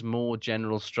add more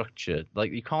general structure.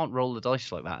 Like, you can't roll the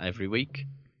dice like that every week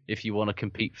if you want to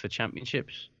compete for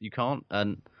championships. You can't,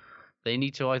 and they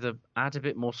need to either add a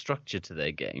bit more structure to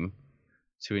their game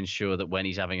to ensure that when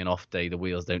he's having an off day, the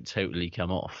wheels don't totally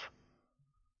come off.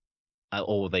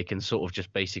 Or they can sort of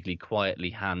just basically quietly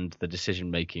hand the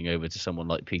decision-making over to someone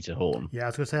like Peter Horne. Yeah, I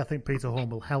was going to say, I think Peter Horne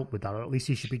will help with that, or at least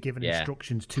he should be given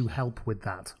instructions to help with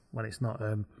that when it's not...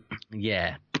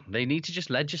 Yeah, they need to just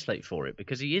legislate for it,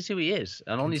 because he is who he is.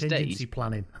 And on his days... Contingency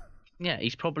planning. Yeah,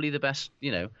 he's probably the best,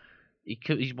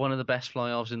 he's one of the best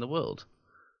fly-halves in the world.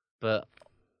 But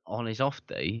on his off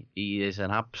day, he is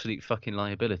an absolute fucking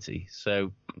liability.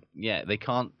 So, yeah, it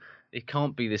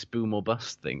can't be this boom or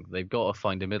bust thing. They've got to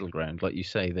find a middle ground, like you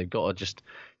say. They've got to just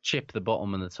chip the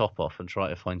bottom and the top off and try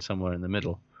to find somewhere in the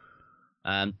middle.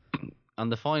 And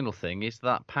the final thing is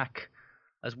that pack,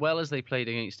 as well as they played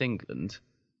against England,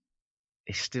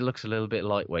 it still looks a little bit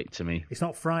lightweight to me. It's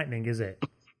not frightening, is it?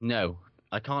 No.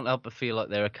 I can't help but feel like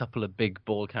they're a couple of big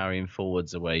ball-carrying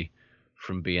forwards away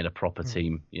from being a proper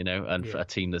team, and for a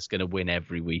team that's going to win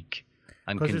every week.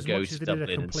 And can go to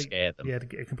Dublin and scare them. Yeah, to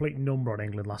get a complete number on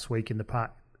England last week in the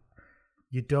pack.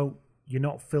 You're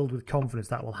not filled with confidence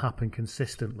that will happen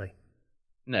consistently.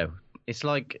 No, it's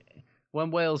like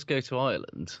when Wales go to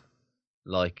Ireland,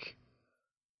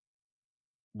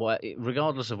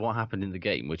 regardless of what happened in the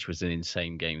game, which was an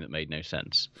insane game that made no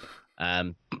sense,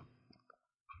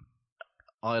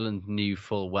 Ireland knew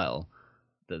full well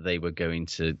that they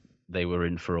were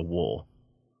in for a war.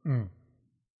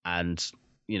 And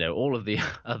all of the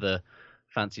other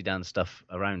fancy dance stuff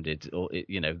around it,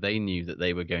 they knew that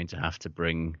they were going to have to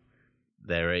bring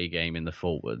their A game in the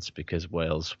forwards, because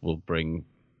Wales will bring,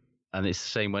 and it's the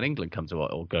same when England come to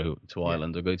or go to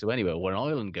Ireland or go to anywhere. When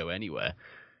Ireland go anywhere,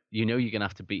 you're going to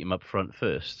have to beat them up front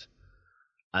first.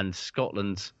 And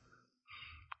Scotland,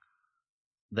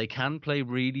 they can play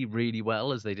really, really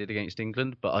well as they did against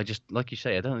England, but I just, like you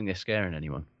say, I don't think they're scaring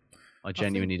anyone. I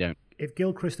genuinely don't. If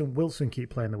Gilchrist and Wilson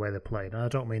keep playing the way they're playing, and I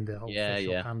don't mean the whole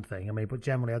hand thing, but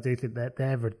generally I do think that they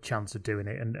have a chance of doing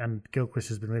it, and Gilchrist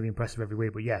has been really impressive every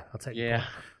week, but I'll take the point.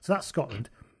 So that's Scotland.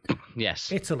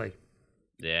 Yes. Italy.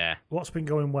 Yeah. What's been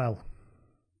going well?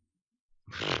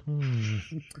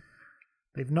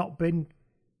 They've not been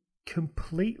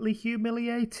completely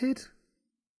humiliated.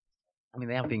 I mean,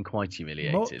 they have been quite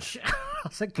humiliated. Much. I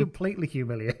said completely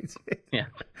humiliated. Yeah.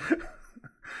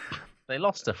 They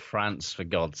lost to France, for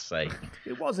God's sake.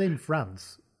 It was in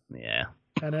France. Yeah.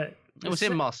 And it was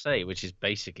in Marseille, which is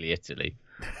basically Italy.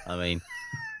 I mean...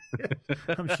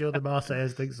 I'm sure the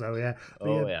Marseillais think so, yeah.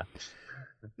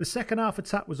 The second half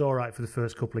attack was all right for the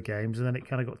first couple of games, and then it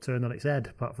kind of got turned on its head,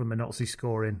 apart from Minozzi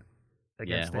scoring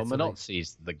against Italy.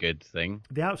 Minozzi's the good thing.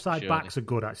 The outside backs are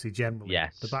good, actually, generally.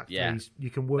 Yes. The back threes, you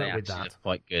can work with that.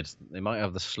 Quite good. They might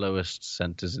have the slowest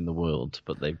centres in the world,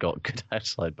 but they've got good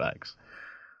outside backs.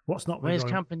 Where's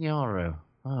Campagnaro?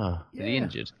 Is he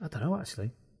injured? I don't know,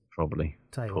 actually. Probably.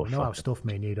 Tell you what, we know how stuff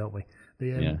me and you, don't we?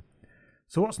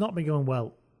 So what's not been going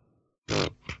well?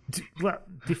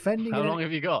 Defending. How long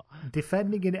have you got?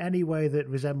 Defending in any way that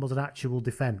resembles an actual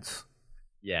defence.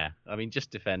 Yeah, I mean,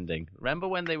 just defending. Remember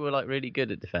when they were really good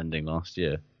at defending last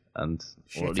year? and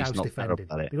or at least not defending.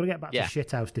 about it. They've got to get back to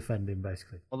shithouse defending,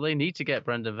 basically. Well, they need to get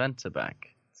Brendan Venter back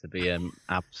to be an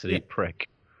absolute prick.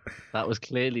 That was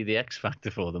clearly the X factor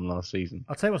for them last season.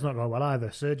 I'll tell you what's not going well either.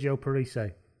 Sergio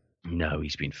Parise. No,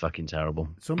 he's been fucking terrible.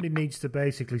 Somebody needs to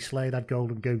basically slay that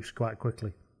golden goose quite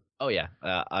quickly. Oh yeah,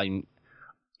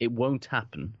 it won't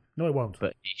happen. No, it won't.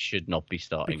 But he should not be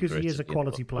starting because he is a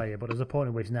quality player. But there's a point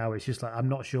at which now it's just like I'm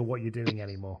not sure what you're doing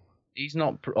anymore. He's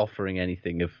not offering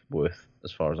anything of worth,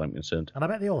 as far as I'm concerned. And I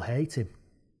bet they all hate him.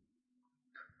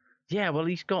 Yeah, well,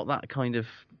 he's got that kind of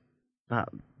that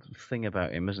thing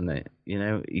about him, isn't it? You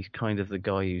know, he's kind of the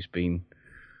guy who's been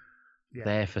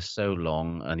there for so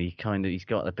long, and he's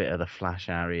got a bit of the Flash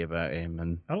Harry about him.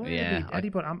 And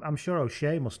I'm sure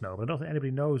O'Shea must know, but I don't think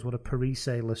anybody knows what a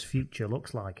Parise-less future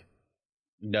looks like.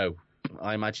 No,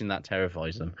 I imagine that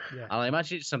terrifies them. Yeah. And I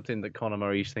imagine it's something that Conor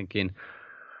Murray's thinking.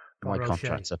 My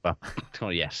contract's up. Oh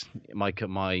yes, my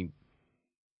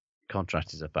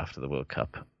contract is up after the World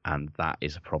Cup, and that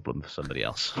is a problem for somebody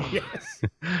else. Yes,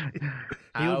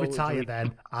 he'll retire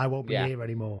then. I won't be here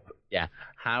anymore. Yeah,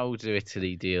 how do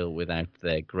Italy deal without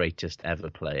their greatest ever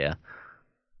player?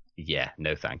 Yeah,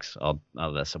 no thanks. I'll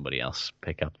let somebody else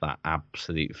pick up that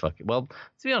absolute fucking. Well,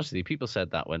 to be honest with you, people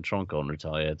said that when Troncon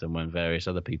retired and when various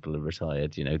other people have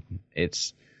retired. You know,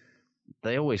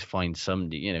 they always find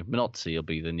somebody. You know, Minozzi will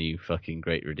be the new fucking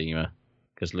great redeemer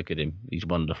because look at him, he's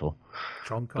wonderful.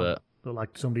 Troncon looked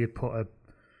like somebody had put a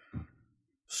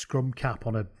scrum cap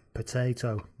on a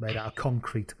potato made out of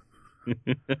concrete.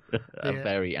 a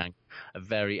very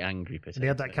angry potato. And he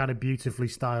had that kind of beautifully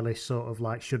stylish sort of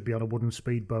like should be on a wooden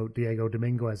speedboat Diego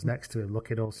Dominguez next to him,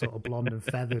 looking all sort of blonde and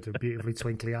feathered and beautifully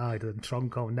twinkly eyed, and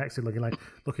Troncon next to him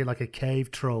looking like a cave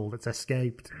troll that's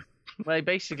escaped. Well,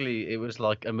 basically, it was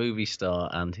like a movie star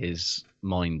and his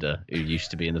minder who used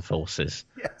to be in the forces.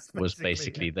 Yes, was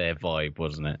basically their vibe,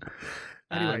 wasn't it?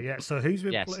 Anyway, so who's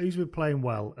been playing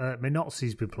well?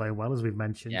 Minozzi's been playing well, as we've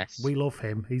mentioned. Yes. We love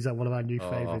him. He's one of our new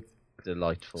favourites.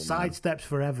 Delightful. Sidesteps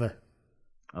forever.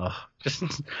 Oh,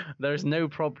 there is no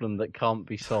problem that can't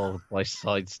be solved by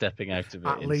sidestepping out of it.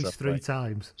 At least 3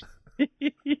 times.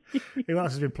 Who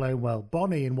else has been playing well?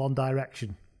 Bonnie in One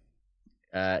Direction.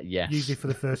 Yes. Usually for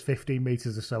the first 15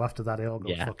 metres or so. After that, it all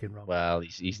goes fucking wrong. Well,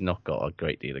 he's not got a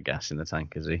great deal of gas in the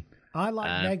tank, has he? I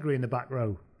like Negri in the back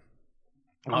row.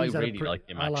 I really like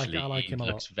him, actually. I like him a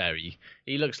lot.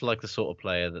 He looks like the sort of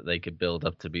player that they could build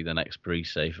up to be the next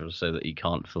Parise so that he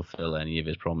can't fulfill any of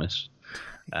his promise.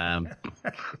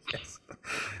 Yes.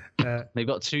 They've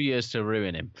got 2 years to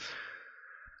ruin him.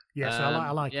 Yes, I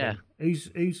like him.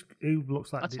 Who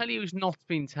looks like... I'll tell you who's not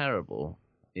been terrible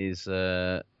is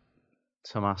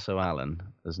Tommaso Allen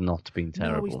has not been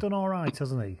terrible. No, he's done all right,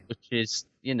 hasn't he? Which is,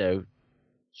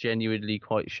 genuinely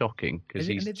quite shocking because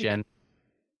he's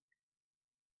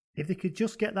If they could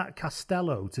just get that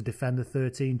Castello to defend the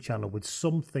 13 channel with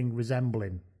something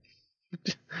resembling,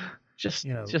 just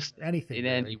anything in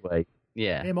any way,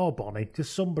 him or Bonnie,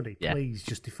 just somebody, please,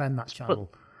 just defend that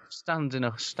channel. Stand in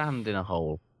a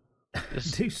hole.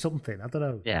 Just do something. I don't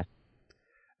know. Yeah.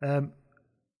 And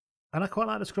I quite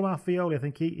like the scrum half Violi. I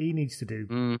think he needs to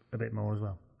do a bit more as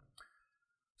well.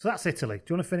 So that's Italy. Do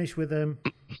you want to finish with who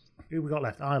we got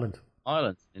left? Ireland.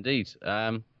 Ireland, indeed.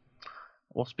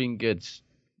 What's been good?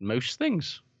 Most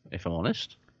things, if I'm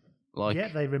honest.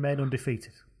 They remain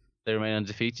undefeated. They remain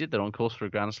undefeated. They're on course for a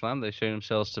Grand Slam. They've shown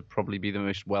themselves to probably be the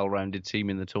most well-rounded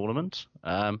team in the tournament.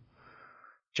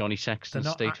 Johnny Sexton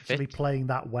stayed fit. They're not actually playing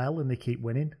that well, and they keep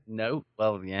winning. No,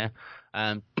 well, yeah.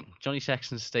 Johnny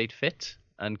Sexton stayed fit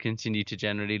and continued to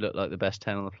generally look like the best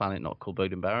 10 on the planet, not called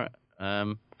Bowden Barrett.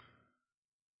 And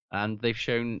they've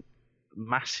shown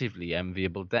massively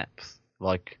enviable depth.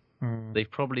 They've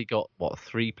probably got,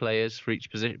 3 players for each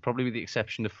position, probably with the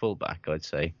exception of fullback, I'd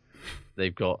say.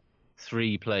 They've got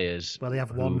 3 players. Well, they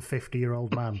have one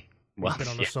 50-year-old man who's been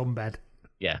on a sunbed.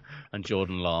 Yeah, and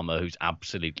Jordan Lama, who's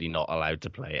absolutely not allowed to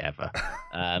play ever.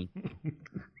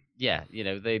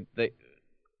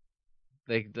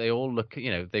 They all look,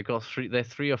 they've got they're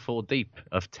 3 or 4 deep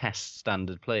of test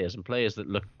standard players and players that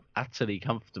look utterly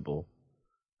comfortable.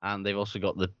 And they've also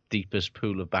got the deepest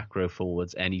pool of back row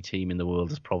forwards any team in the world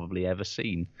has probably ever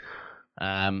seen.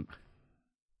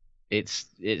 It's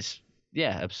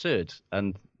absurd.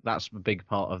 And that's a big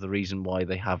part of the reason why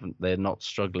they're not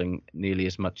struggling nearly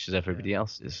as much as everybody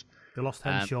else is. They lost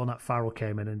Henshaw, that Farrell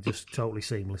came in and just totally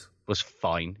seamless. Was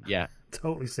fine, yeah.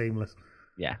 Totally seamless.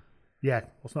 Yeah. Yeah,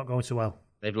 what's not going so well?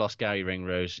 They've lost Gary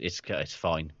Ringrose. It's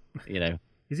fine,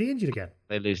 Is he injured again?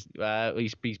 They lose.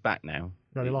 He's back now.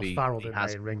 No, they lost Farrell, didn't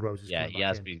they? And Ringrose is he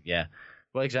has been. Yeah.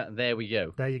 Well, exactly. There we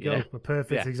go. There you go. A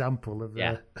perfect example of.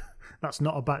 That's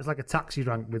not a bad. It's like a taxi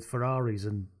rank with Ferraris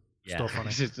and stuff on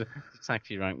it. It's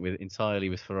actually ranked entirely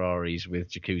with Ferraris with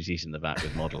jacuzzis in the back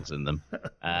with models in them.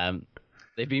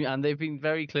 They've been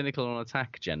very clinical on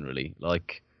attack generally.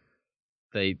 Like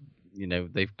they've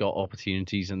got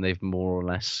opportunities and they've more or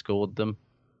less scored them.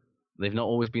 They've not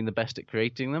always been the best at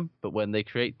creating them, but when they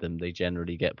create them, they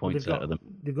generally get points out of them.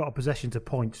 They've got a possession to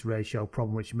points ratio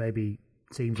problem, which maybe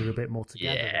teams are a bit more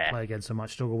together that play against them might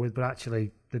struggle with, but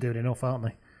actually they're doing enough, aren't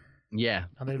they? Yeah.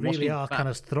 And they really are kind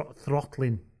of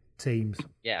throttling teams.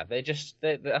 Yeah, that's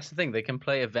the thing. They can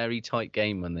play a very tight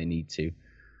game when they need to,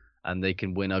 and they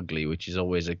can win ugly, which is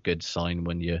always a good sign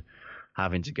when you're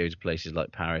having to go to places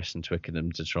like Paris and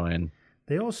Twickenham to try and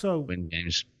win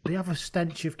games. They have a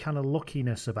stench of kind of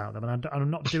luckiness about them, and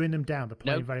I'm not doing them down. They're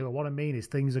playing very well. What I mean is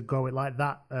things are going like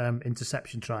that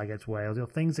interception try against Wales.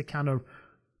 Things are kind of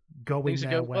going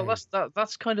their way. Well,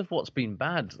 that's kind of what's been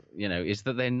bad, is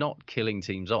that they're not killing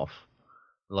teams off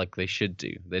like they should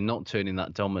do. They're not turning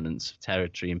that dominance of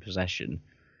territory and possession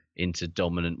into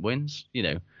dominant wins.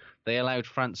 They allowed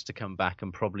France to come back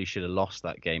and probably should have lost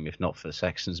that game if not for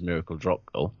Sexton's miracle drop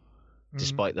goal,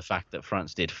 despite the fact that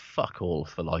France did fuck all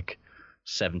for like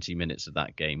 70 minutes of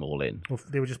that game all in. Well,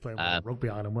 they were just playing rugby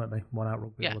island, weren't they? One out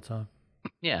rugby all the time.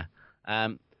 Yeah.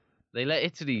 They let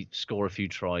Italy score a few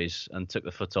tries and took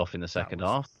the foot off in the second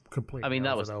half. Completely.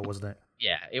 That was wasn't it?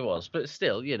 Yeah, it was. But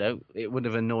still, it would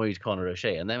have annoyed Conor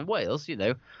O'Shea. And then Wales,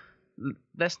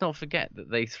 let's not forget that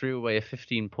they threw away a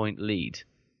 15-point lead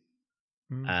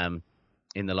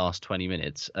in the last 20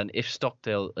 minutes. And if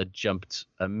Stockdale had jumped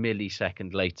a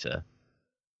millisecond later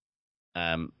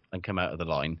and come out of the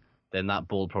line, then that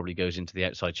ball probably goes into the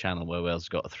outside channel where Wales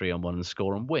got a 3-on-1 and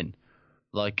score and win.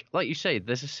 Like you say,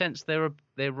 there's a sense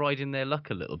they're riding their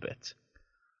luck a little bit,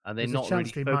 and they're not really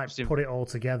focusing. They might put it all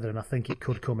together, and I think it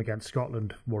could come against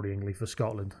Scotland, worryingly for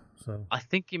Scotland. So I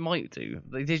think it might do.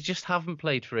 They just haven't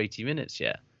played for 80 minutes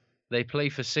yet. They play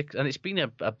for 6, and it's been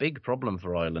a big problem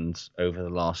for Ireland over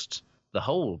the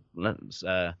whole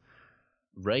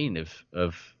reign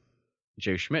of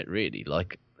Joe Schmidt. Really,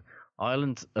 like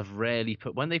Ireland have rarely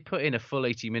when they put in a full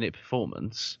 80-minute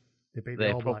performance. They beat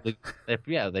the All Blacks. They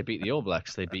beat the All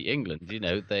Blacks. They beat England.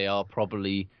 They are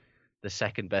probably the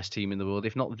second best team in the world,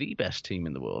 if not the best team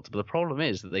in the world. But the problem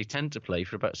is that they tend to play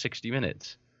for about 60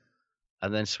 minutes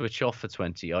and then switch off for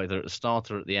 20, either at the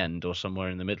start or at the end or somewhere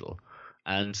in the middle.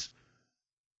 And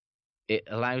it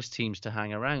allows teams to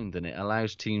hang around and it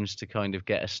allows teams to kind of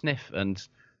get a sniff. And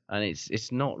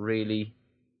it's not really...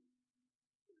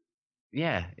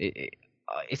 Yeah,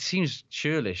 it seems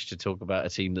churlish to talk about a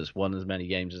team that's won as many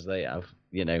games as they have,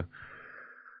 and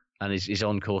is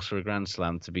on course for a Grand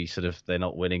Slam to be they're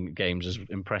not winning games as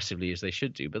impressively as they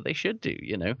should do, but they should do,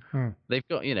 They've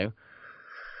got,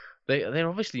 they're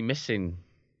obviously missing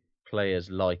players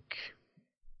like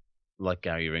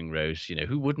Gary Ringrose,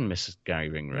 who wouldn't miss Gary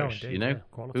Ringrose,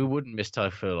 who wouldn't miss Ty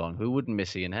Furlong, who wouldn't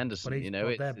miss Ian Henderson,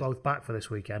 but they're both back for this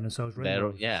weekend, and so is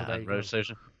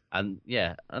Ringrose. And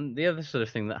the other sort of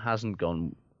thing that hasn't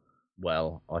gone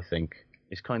well, I think,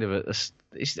 is kind of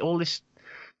it's all this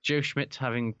Joe Schmidt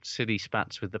having silly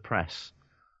spats with the press.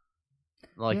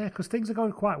 Because things are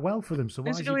going quite well for them. So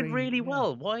things are going really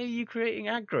well. Why are you creating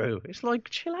aggro? It's like,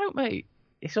 chill out, mate.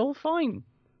 It's all fine.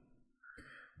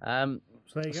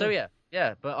 So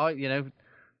yeah. But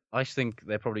I think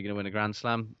they're probably going to win a Grand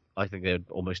Slam. I think they're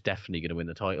almost definitely going to win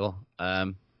the title.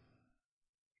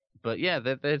 But yeah,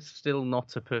 they're still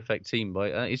not a perfect team. But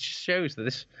it just shows that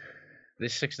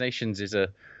this Six Nations is a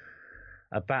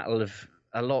battle of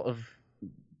a lot of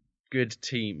good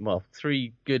team. Well,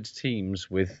 3 good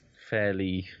teams with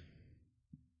fairly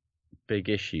big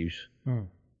issues.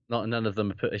 None of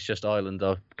them. It's just Ireland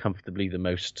are comfortably the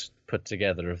most put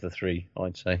together of the 3,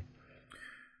 I'd say.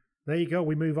 There you go.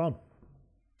 We move on.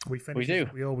 We finish. We do.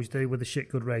 We always do with the shit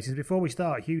good races. Before we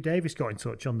start, Hugh Davis got in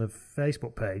touch on the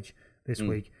Facebook page this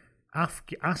week.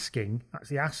 Asking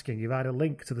if I had a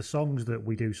link to the songs that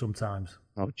we do sometimes.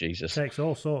 Oh, Jesus. It takes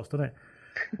all sorts, doesn't it?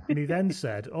 And he then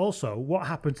said, also, what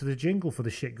happened to the jingle for the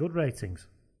shit good ratings?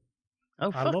 Oh,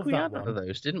 fuck, we had one of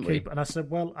those, didn't we? And I said,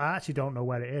 well, I actually don't know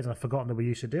where it is, and I've forgotten that we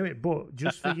used to do it, but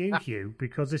just for you, Hugh,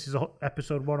 because this is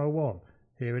episode 101,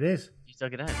 here it is. You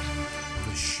dug it out.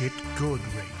 The shit good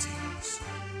ratings.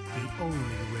 The only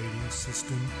rating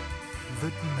system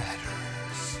that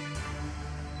matters.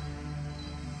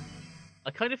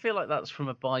 I kind of feel like that's from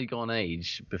a bygone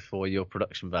age before your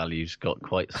production values got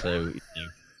quite so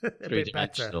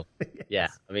three-dimensional. Yes. Yeah,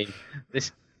 I mean,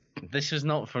 this was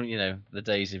not from the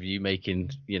days of you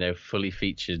making fully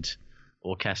featured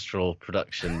orchestral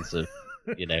productions of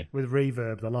with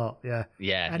reverb a lot. Yeah.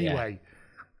 Yeah. Anyway,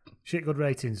 shit good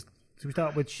ratings. So we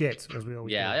start with shit, as we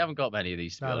always do. I haven't got many of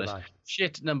these, to be honest.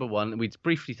 Shit, number one, we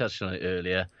briefly touched on it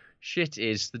earlier. Shit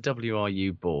is the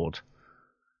WRU board.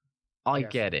 I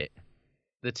get it.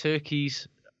 The turkeys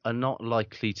are not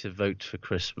likely to vote for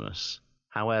Christmas.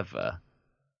 However,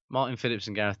 Martin Phillips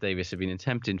and Gareth Davis have been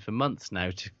attempting for months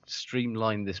now to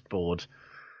streamline this board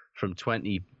from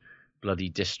 20 bloody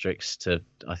districts to,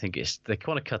 I think they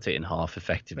want to cut it in half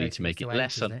effectively to make it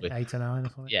less 8 or 9 or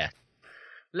something. Yeah.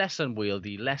 Less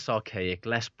unwieldy, less archaic,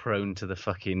 less prone to the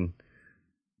fucking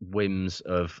whims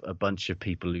of a bunch of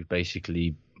people who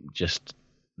basically just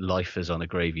lifers on a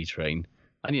gravy train.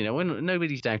 And, when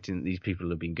nobody's doubting that these people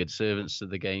have been good servants to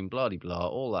the game, blah-de-blah,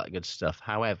 all that good stuff.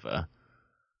 However,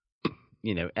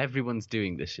 everyone's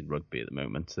doing this in rugby at the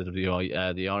moment. The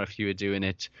RFU are doing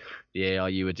it. The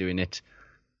ARU are doing it.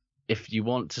 If you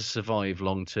want to survive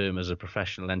long-term as a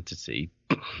professional entity,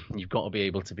 you've got to be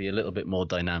able to be a little bit more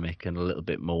dynamic and a little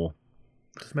bit more...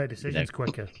 Just make decisions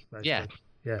quicker. Basically.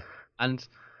 Yeah. And,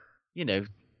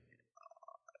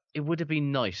 it would have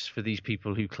been nice for these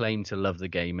people who claim to love the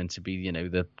game and to be,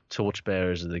 the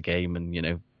torchbearers of the game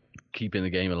and, keeping the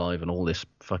game alive and all this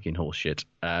fucking horse shit,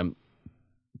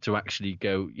 to actually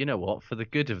go, you know what, for the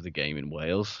good of the game in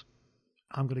Wales...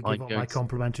 I'm going to give up my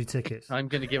complimentary tickets. I'm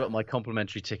going to give up my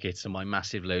complimentary tickets and my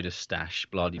massive load of stash,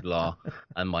 blah-de-blah,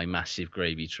 and my massive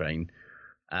gravy train.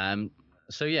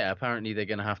 So, apparently they're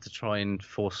going to have to try and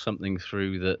force something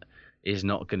through that is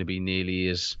not going to be nearly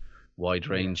as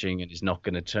wide-ranging and is not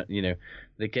going to...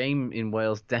 the game in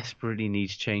Wales desperately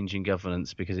needs change in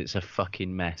governance because it's a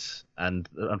fucking mess. And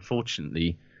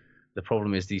unfortunately, the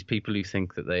problem is these people who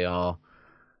think that they are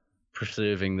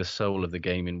preserving the soul of the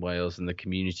game in Wales and the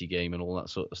community game and all that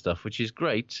sort of stuff, which is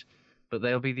great, but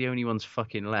they'll be the only ones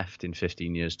fucking left in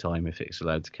 15 years' time if it's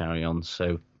allowed to carry on.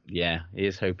 So,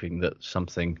 here's hoping that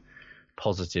something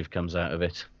positive comes out of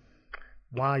it.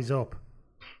 Wise up.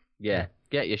 Yeah,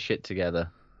 get your shit together.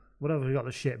 Whatever we got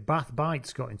the shit. Bath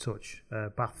Bites got in touch.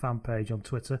 Bath fan page on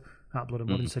Twitter, at Blood and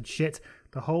Money, said, shit,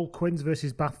 the whole Quins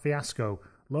versus Bath fiasco.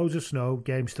 Loads of snow,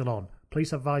 game still on.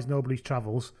 Police advise nobody's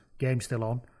travels, game still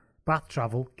on. Bath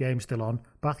travel, game still on.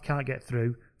 Bath can't get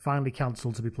through, finally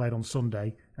cancelled to be played on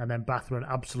Sunday, and then Bath were an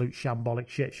absolute shambolic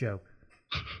shit show.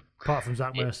 Apart from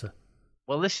Zach Mercer.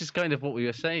 Well, this is kind of what we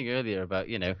were saying earlier about,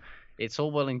 it's all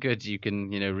well and good you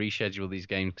can, reschedule these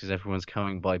games because everyone's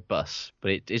coming by bus, but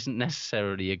it isn't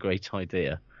necessarily a great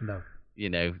idea. No.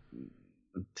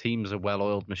 Teams are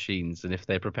well-oiled machines, and if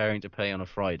they're preparing to play on a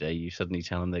Friday, you suddenly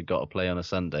tell them they've got to play on a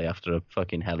Sunday after a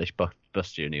fucking hellish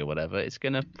bus journey or whatever, it's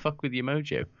going to fuck with your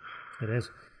mojo. It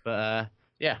is. But,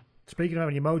 Speaking of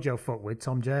having your mojo fucked with,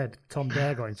 Tom Dare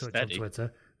got in touch on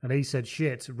Twitter, and he said,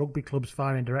 shit, rugby clubs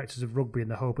firing directors of rugby in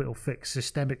the hope it'll fix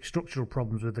systemic structural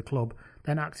problems with the club,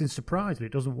 then acting surprised when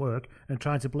it doesn't work, and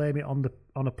trying to blame it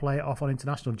on a player off on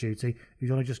international duty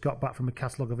who's only just got back from a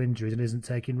catalogue of injuries and isn't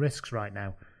taking risks right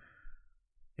now.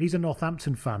 He's a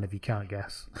Northampton fan, if you can't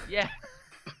guess. Yeah.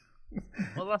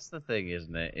 Well, that's the thing,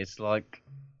 isn't it? It's like,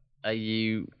 are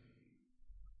you...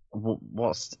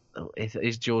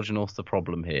 Is George North the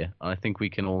problem here? I think we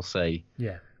can all say,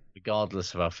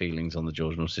 regardless of our feelings on the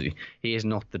George North City, he is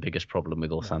not the biggest problem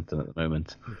with Northampton at the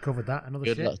moment. We've covered that. Another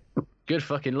Good shit. Luck. Good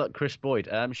fucking luck, Chris Boyd.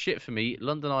 Shit for me,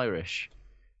 London Irish.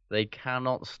 They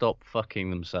cannot stop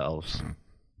fucking themselves.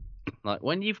 Like,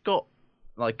 when you've got,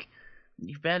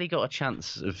 you've barely got a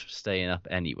chance of staying up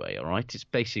anyway, all right? It's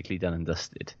basically done and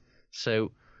dusted.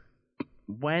 So,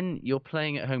 when you're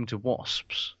playing at home to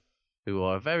Wasps, who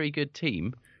are a very good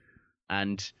team,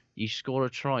 and you score a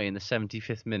try in the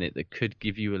 75th minute that could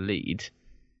give you a lead,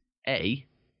 A,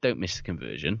 don't miss the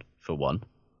conversion, for one,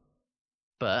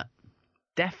 but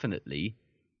definitely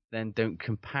then don't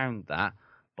compound that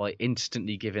by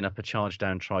instantly giving up a charge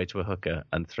down try to a hooker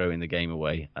and throwing the game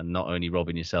away, and not only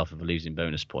robbing yourself of a losing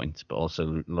bonus point, but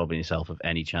also robbing yourself of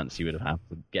any chance you would have had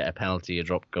to get a penalty, a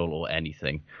drop goal, or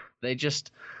anything. They're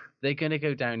going to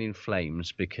go down in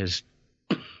flames because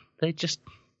they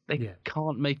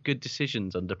can't make good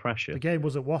decisions under pressure. The game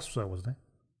was at Wasps, though, wasn't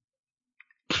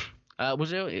it?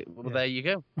 Was it? Well, yeah. There you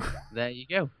go. There you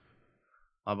go.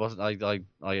 I wasn't.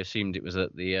 I assumed it was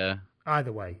at the.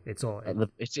 Either way, it's all.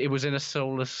 It was in a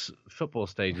soulless football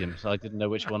stadium, so I didn't know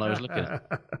which one I was looking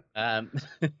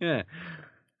at.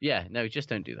 Yeah, no, just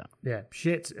don't do that. Yeah,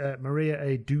 shit. Maria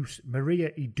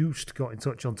Edust got in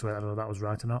touch on Twitter. I don't know if that was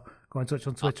right or not. Got in touch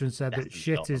on Twitter and said that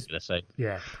shit is.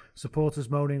 Yeah, supporters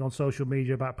moaning on social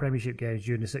media about Premiership games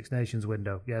during the Six Nations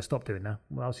window. Yeah, stop doing that.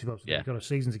 What else are you supposed to do? You've got a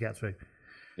season to get through.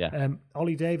 Yeah.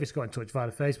 Ollie Davis got in touch via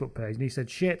the Facebook page and he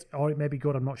said, shit, or it may be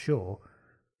good, I'm not sure,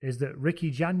 is that Ricky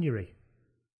January,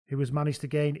 who has managed to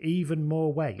gain even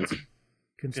more weight,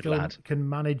 can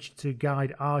manage to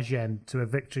guide Agen to a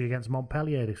victory against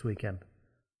Montpellier this weekend.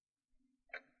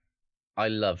 I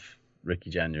love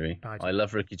Ricky January. I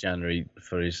love Ricky January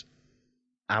for his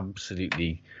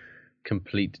absolutely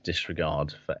complete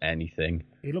disregard for anything.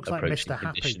 He looks like Mr.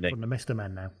 Happy from the Mr.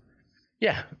 Men now.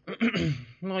 Yeah.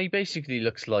 Well, he basically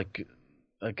looks like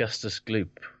Augustus Gloop,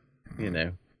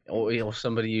 or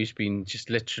somebody who's been just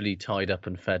literally tied up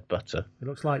and fed butter. He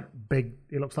looks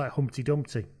like Humpty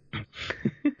Dumpty.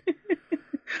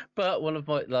 But one of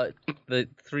my, the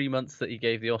 3 months that he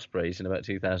gave the Ospreys in about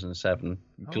 2007,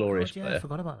 glorious player. I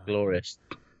forgot about that. Glorious.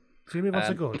 So you move on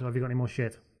to good, or have you got any more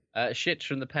shit? Shit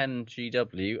from the Pen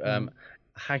GW.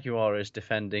 Jaguares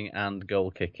defending and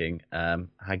goal kicking.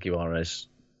 Jaguares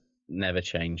never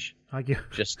change.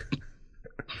 Just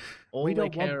all they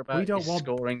care about is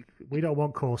scoring. We don't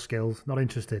want core skills. Not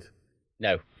interested.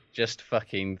 No. Just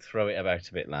fucking throw it about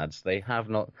a bit, lads. They've had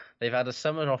a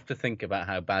summer off to think about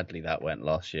how badly that went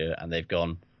last year, and they've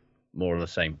gone more of the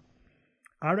same.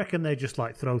 I reckon they just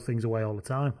throw things away all the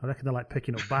time. I reckon they're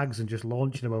picking up bags and just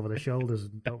launching them over their shoulders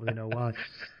and don't really know why.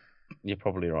 You're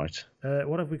probably right.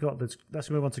 What have we got? Let's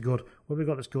move on to good. What have we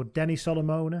got that's good? Denny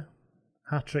Solomona,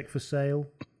 hat-trick for Sale.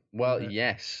 Well,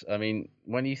 yes. I mean,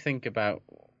 when you think about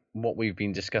what we've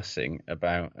been discussing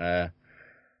about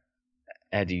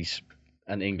Eddie's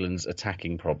and England's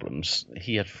attacking problems,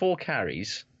 he had 4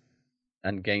 carries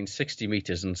and gained 60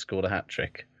 metres and scored a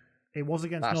hat-trick. It was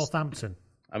against Northampton.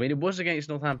 I mean, it was against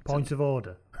Northampton. Point of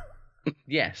order.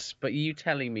 Yes, but you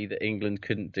telling me that England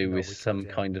couldn't do with some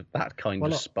kind of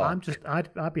spark?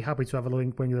 I'd be happy to have a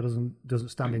wing that doesn't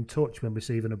stand in touch when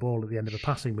receiving a ball at the end of a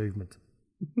passing movement,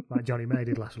 like Johnny May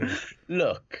did last week.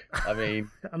 Look, I mean,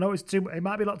 I know it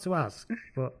might be a lot to ask,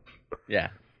 but yeah.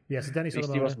 Yes, yeah, so Dennis.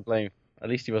 At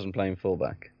least he wasn't playing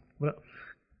fullback. Well,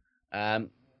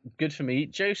 good for me,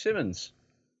 Joe Simmons.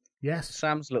 Yes,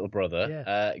 Sam's little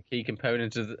brother. Key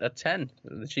component of a 10.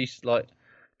 She's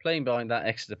playing behind that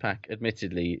Exeter pack,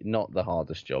 admittedly, not the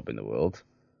hardest job in the world.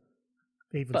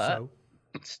 But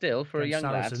still, for a young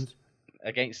lad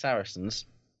against Saracens,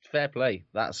 fair play.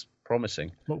 That's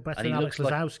promising. Look better than Alex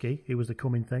Lazowski, who was the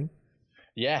coming thing.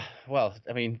 Yeah, well,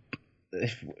 I mean,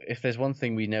 if there's one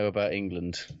thing we know about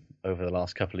England over the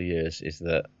last couple of years is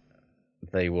that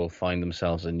they will find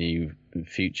themselves a new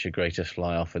future greatest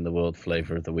fly-off in the world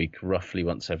flavour of the week roughly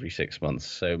once every 6 months.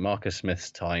 So Marcus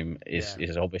Smith's time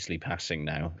is obviously passing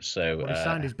now. So he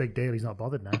signed his big deal. He's not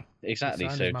bothered now. Exactly. He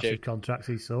signed his massive contracts.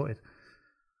 He's sorted.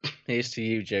 Here's to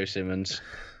you, Joe Simmons,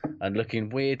 and looking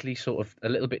weirdly sort of a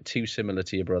little bit too similar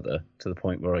to your brother to the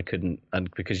point where I couldn't,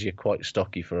 and because you're quite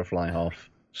stocky for a fly half,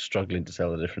 struggling to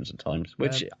tell the difference at times,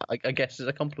 which I guess is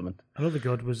a compliment. Another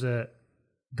good was the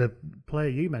player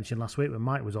you mentioned last week when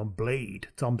Mike was on, Blade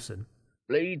Thompson.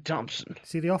 Blade Thompson.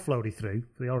 See the offload he threw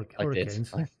for the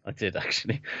Hurricanes? I did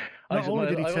actually. Not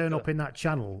only did he turn up in that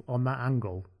channel on that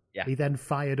angle, he then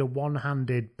fired a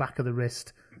one-handed back of the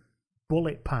wrist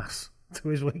bullet pass to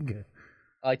his winger.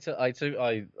 I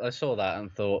saw that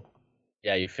and thought,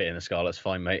 yeah, you fit in the Scarlets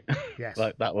fine, mate. Yes.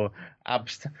 That will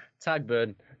tag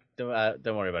burn.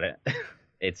 Don't worry about it.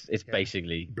 It's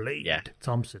basically Blade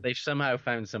Thompson. They've somehow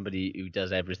found somebody who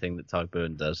does everything that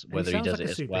Tugburn does, whether he does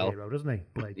it as well. Doesn't he?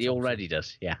 Blade he already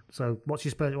does, yeah. So what's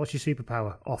your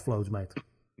superpower? Offloads, mate.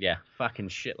 Yeah, fucking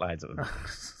shit lads.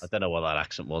 I don't know what that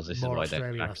accent was. This More is why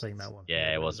Australian, I think, that one.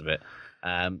 Yeah, it was a bit.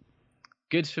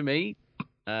 Good for me.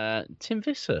 Tim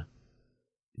Visser.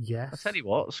 Yes. I tell you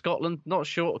what, Scotland not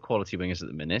short of quality wingers at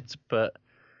the minute, but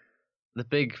the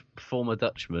big former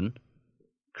Dutchman.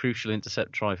 Crucial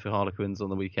intercept try for Harlequins on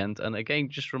the weekend, and again,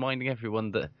 just reminding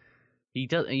everyone that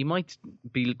he might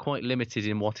be quite limited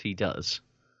in what he does,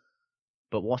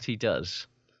 but what he does,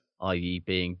 i.e.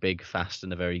 being big, fast,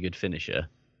 and a very good finisher,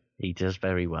 he does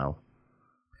very well.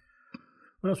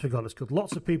 What else we got? Let's go.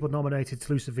 Lots of people nominated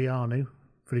Tlusavianu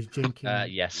for his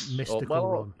jinking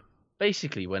mystical run.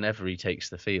 Basically, whenever he takes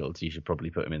the field, you should probably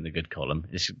put him in the good column.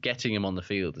 It's getting him on the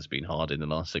field has been hard in the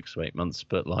last 6 to 8 months,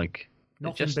 but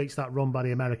nothing beats that run by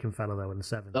the American fellow, though, in the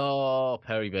 7th. Oh,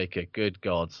 Perry Baker, good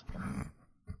God.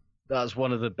 That's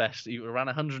one of the best. He ran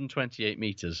 128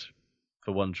 metres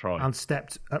for one try. And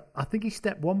I think he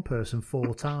stepped one person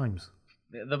 4 times.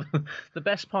 The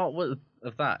best part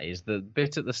of that is the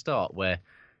bit at the start where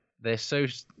they're so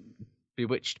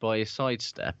bewitched by his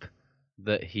sidestep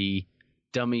that he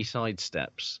dummy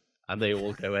sidesteps. And they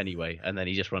all go anyway, and then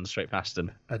he just runs straight past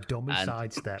them. A dummy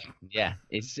sidestep. Yeah,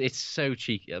 it's so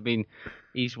cheeky. I mean,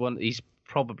 he's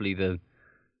probably the...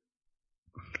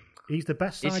 He's the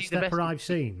best sidestepper I've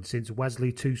seen since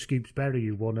Wesley Two Scoops Berry,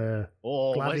 who won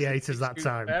Gladiators that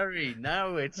time. Berry,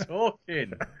 now we're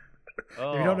talking. If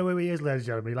you don't know who he is, ladies and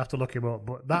gentlemen, you'll have to look him up.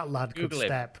 But that lad could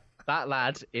step. That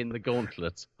lad in the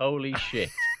gauntlet. Holy shit.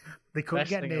 They couldn't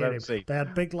get near him. They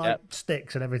had big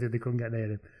sticks and everything. They couldn't get near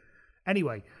him.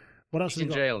 Anyway, what else? He's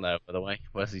in jail now, by the way.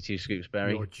 Wesley Two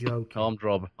Scoops-Berry. You're joking.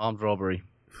 Armed robbery.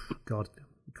 God,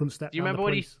 he couldn't step. Do you remember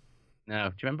when he? No.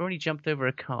 Do you remember when he jumped over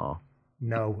a car?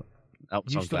 No.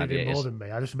 You studied it more than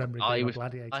me. I just remember it being on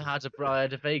Gladiators. I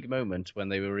had a vague moment when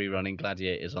they were rerunning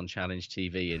Gladiators on Challenge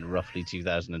TV in roughly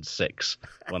 2006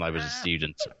 when I was a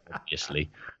student, obviously,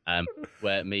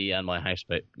 where me and my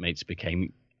housemates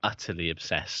became utterly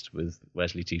obsessed with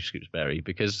Wesley Two Scoops-Berry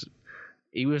because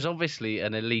he was obviously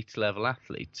an elite level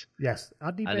athlete. Yes,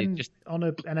 had he been on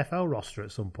an NFL roster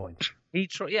at some point? He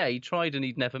tried and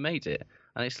he'd never made it,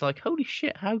 and it's like, holy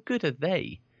shit, how good are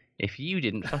they? If you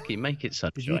didn't fucking make it,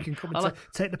 Sunshine. You can come and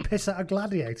take the piss out of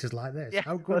Gladiators like this. Yeah,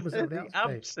 how good was it? He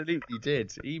absolutely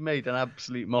did. He made an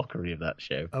absolute mockery of that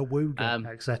show. A wooga,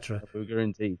 etc. A wooga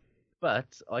indeed.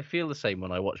 But I feel the same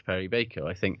when I watch Perry Baker.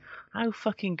 I think, how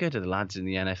fucking good are the lads in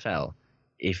the NFL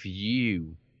if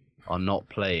you are not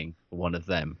playing for one of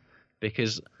them?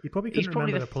 Because you probably couldn't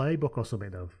remember the playbook or something,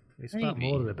 though. It's about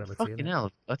more than ability. Fucking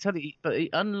hell. I tell you, but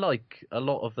unlike a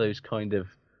lot of those kind of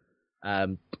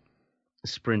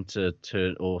sprinter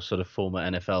or sort of former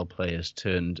NFL players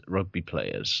turned rugby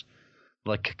players,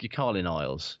 like Carlin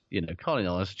Isles. Carlin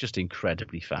Isles is just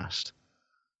incredibly fast.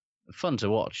 Fun to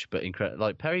watch, but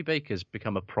like Perry Baker's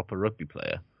become a proper rugby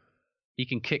player. He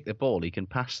can kick the ball, he can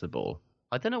pass the ball.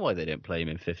 I don't know why they don't play him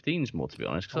in 15s more, to be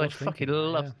honest, because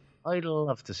I'd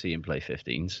love to see him play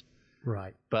 15s.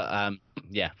 Right. But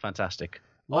fantastic.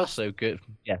 Also good.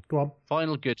 Yeah. Go on.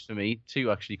 Final good for me,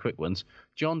 two actually quick ones.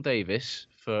 John Davis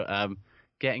for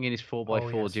getting in his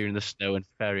 4x4 during the snow and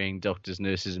ferrying doctors,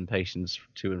 nurses, and patients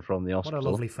to and from the hospital. What a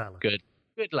lovely fella. Good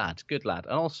lad. And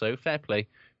also, fair play,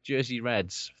 Jersey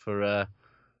Reds for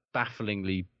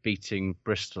bafflingly beating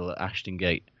Bristol at Ashton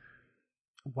Gate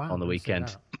on the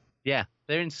weekend. Yeah,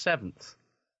 they're in 7th,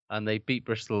 and they beat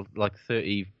Bristol like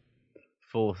 34-32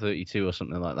 or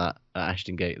something like that at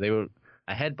Ashton Gate. They were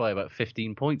ahead by about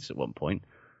 15 points at one point.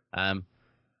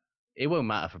 It won't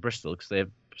matter for Bristol because they're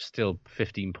still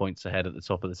 15 points ahead at the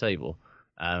top of the table,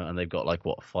 and they've got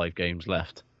 5 games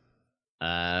left,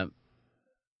 or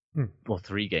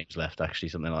 3 games left actually,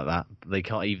 something like that. They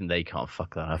can't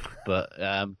fuck that up. But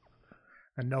and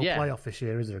no playoff this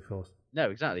year, is it? Of course.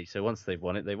 No, exactly. So once they've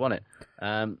won it, they won it.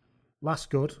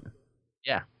 Last good.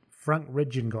 Yeah. Frank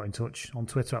Ridgen got in touch on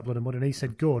Twitter at Blood and Mud, and he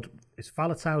said, "Good. It's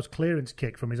Falatau's clearance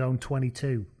kick from his own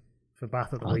 22 for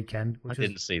Bath at the weekend." I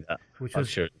didn't see that. I'm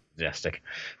sure it's majestic.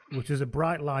 Which was a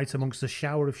bright light amongst a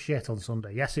shower of shit on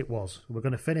Sunday. Yes, it was. We're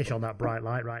going to finish on that bright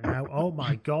light right now. Oh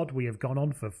my God, we have gone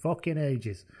on for fucking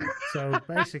ages. So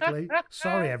basically,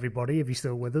 sorry everybody if you're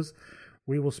still with us.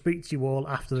 We will speak to you all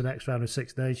after the next round of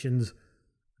Six Nations.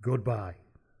 Goodbye.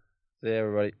 See you,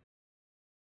 everybody.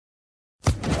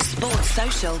 Sports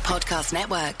Social Podcast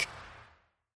Network.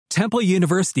 Temple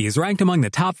University is ranked among the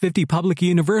top 50 public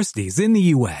universities in the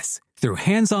U.S. Through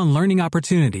hands-on learning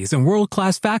opportunities and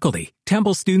world-class faculty,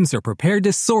 Temple students are prepared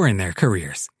to soar in their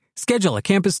careers. Schedule a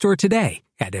campus tour today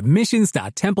at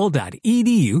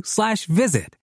admissions.temple.edu/visit.